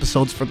special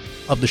episodes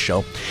of the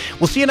show.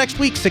 We'll see you next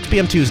week, 6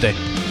 p.m. Tuesday.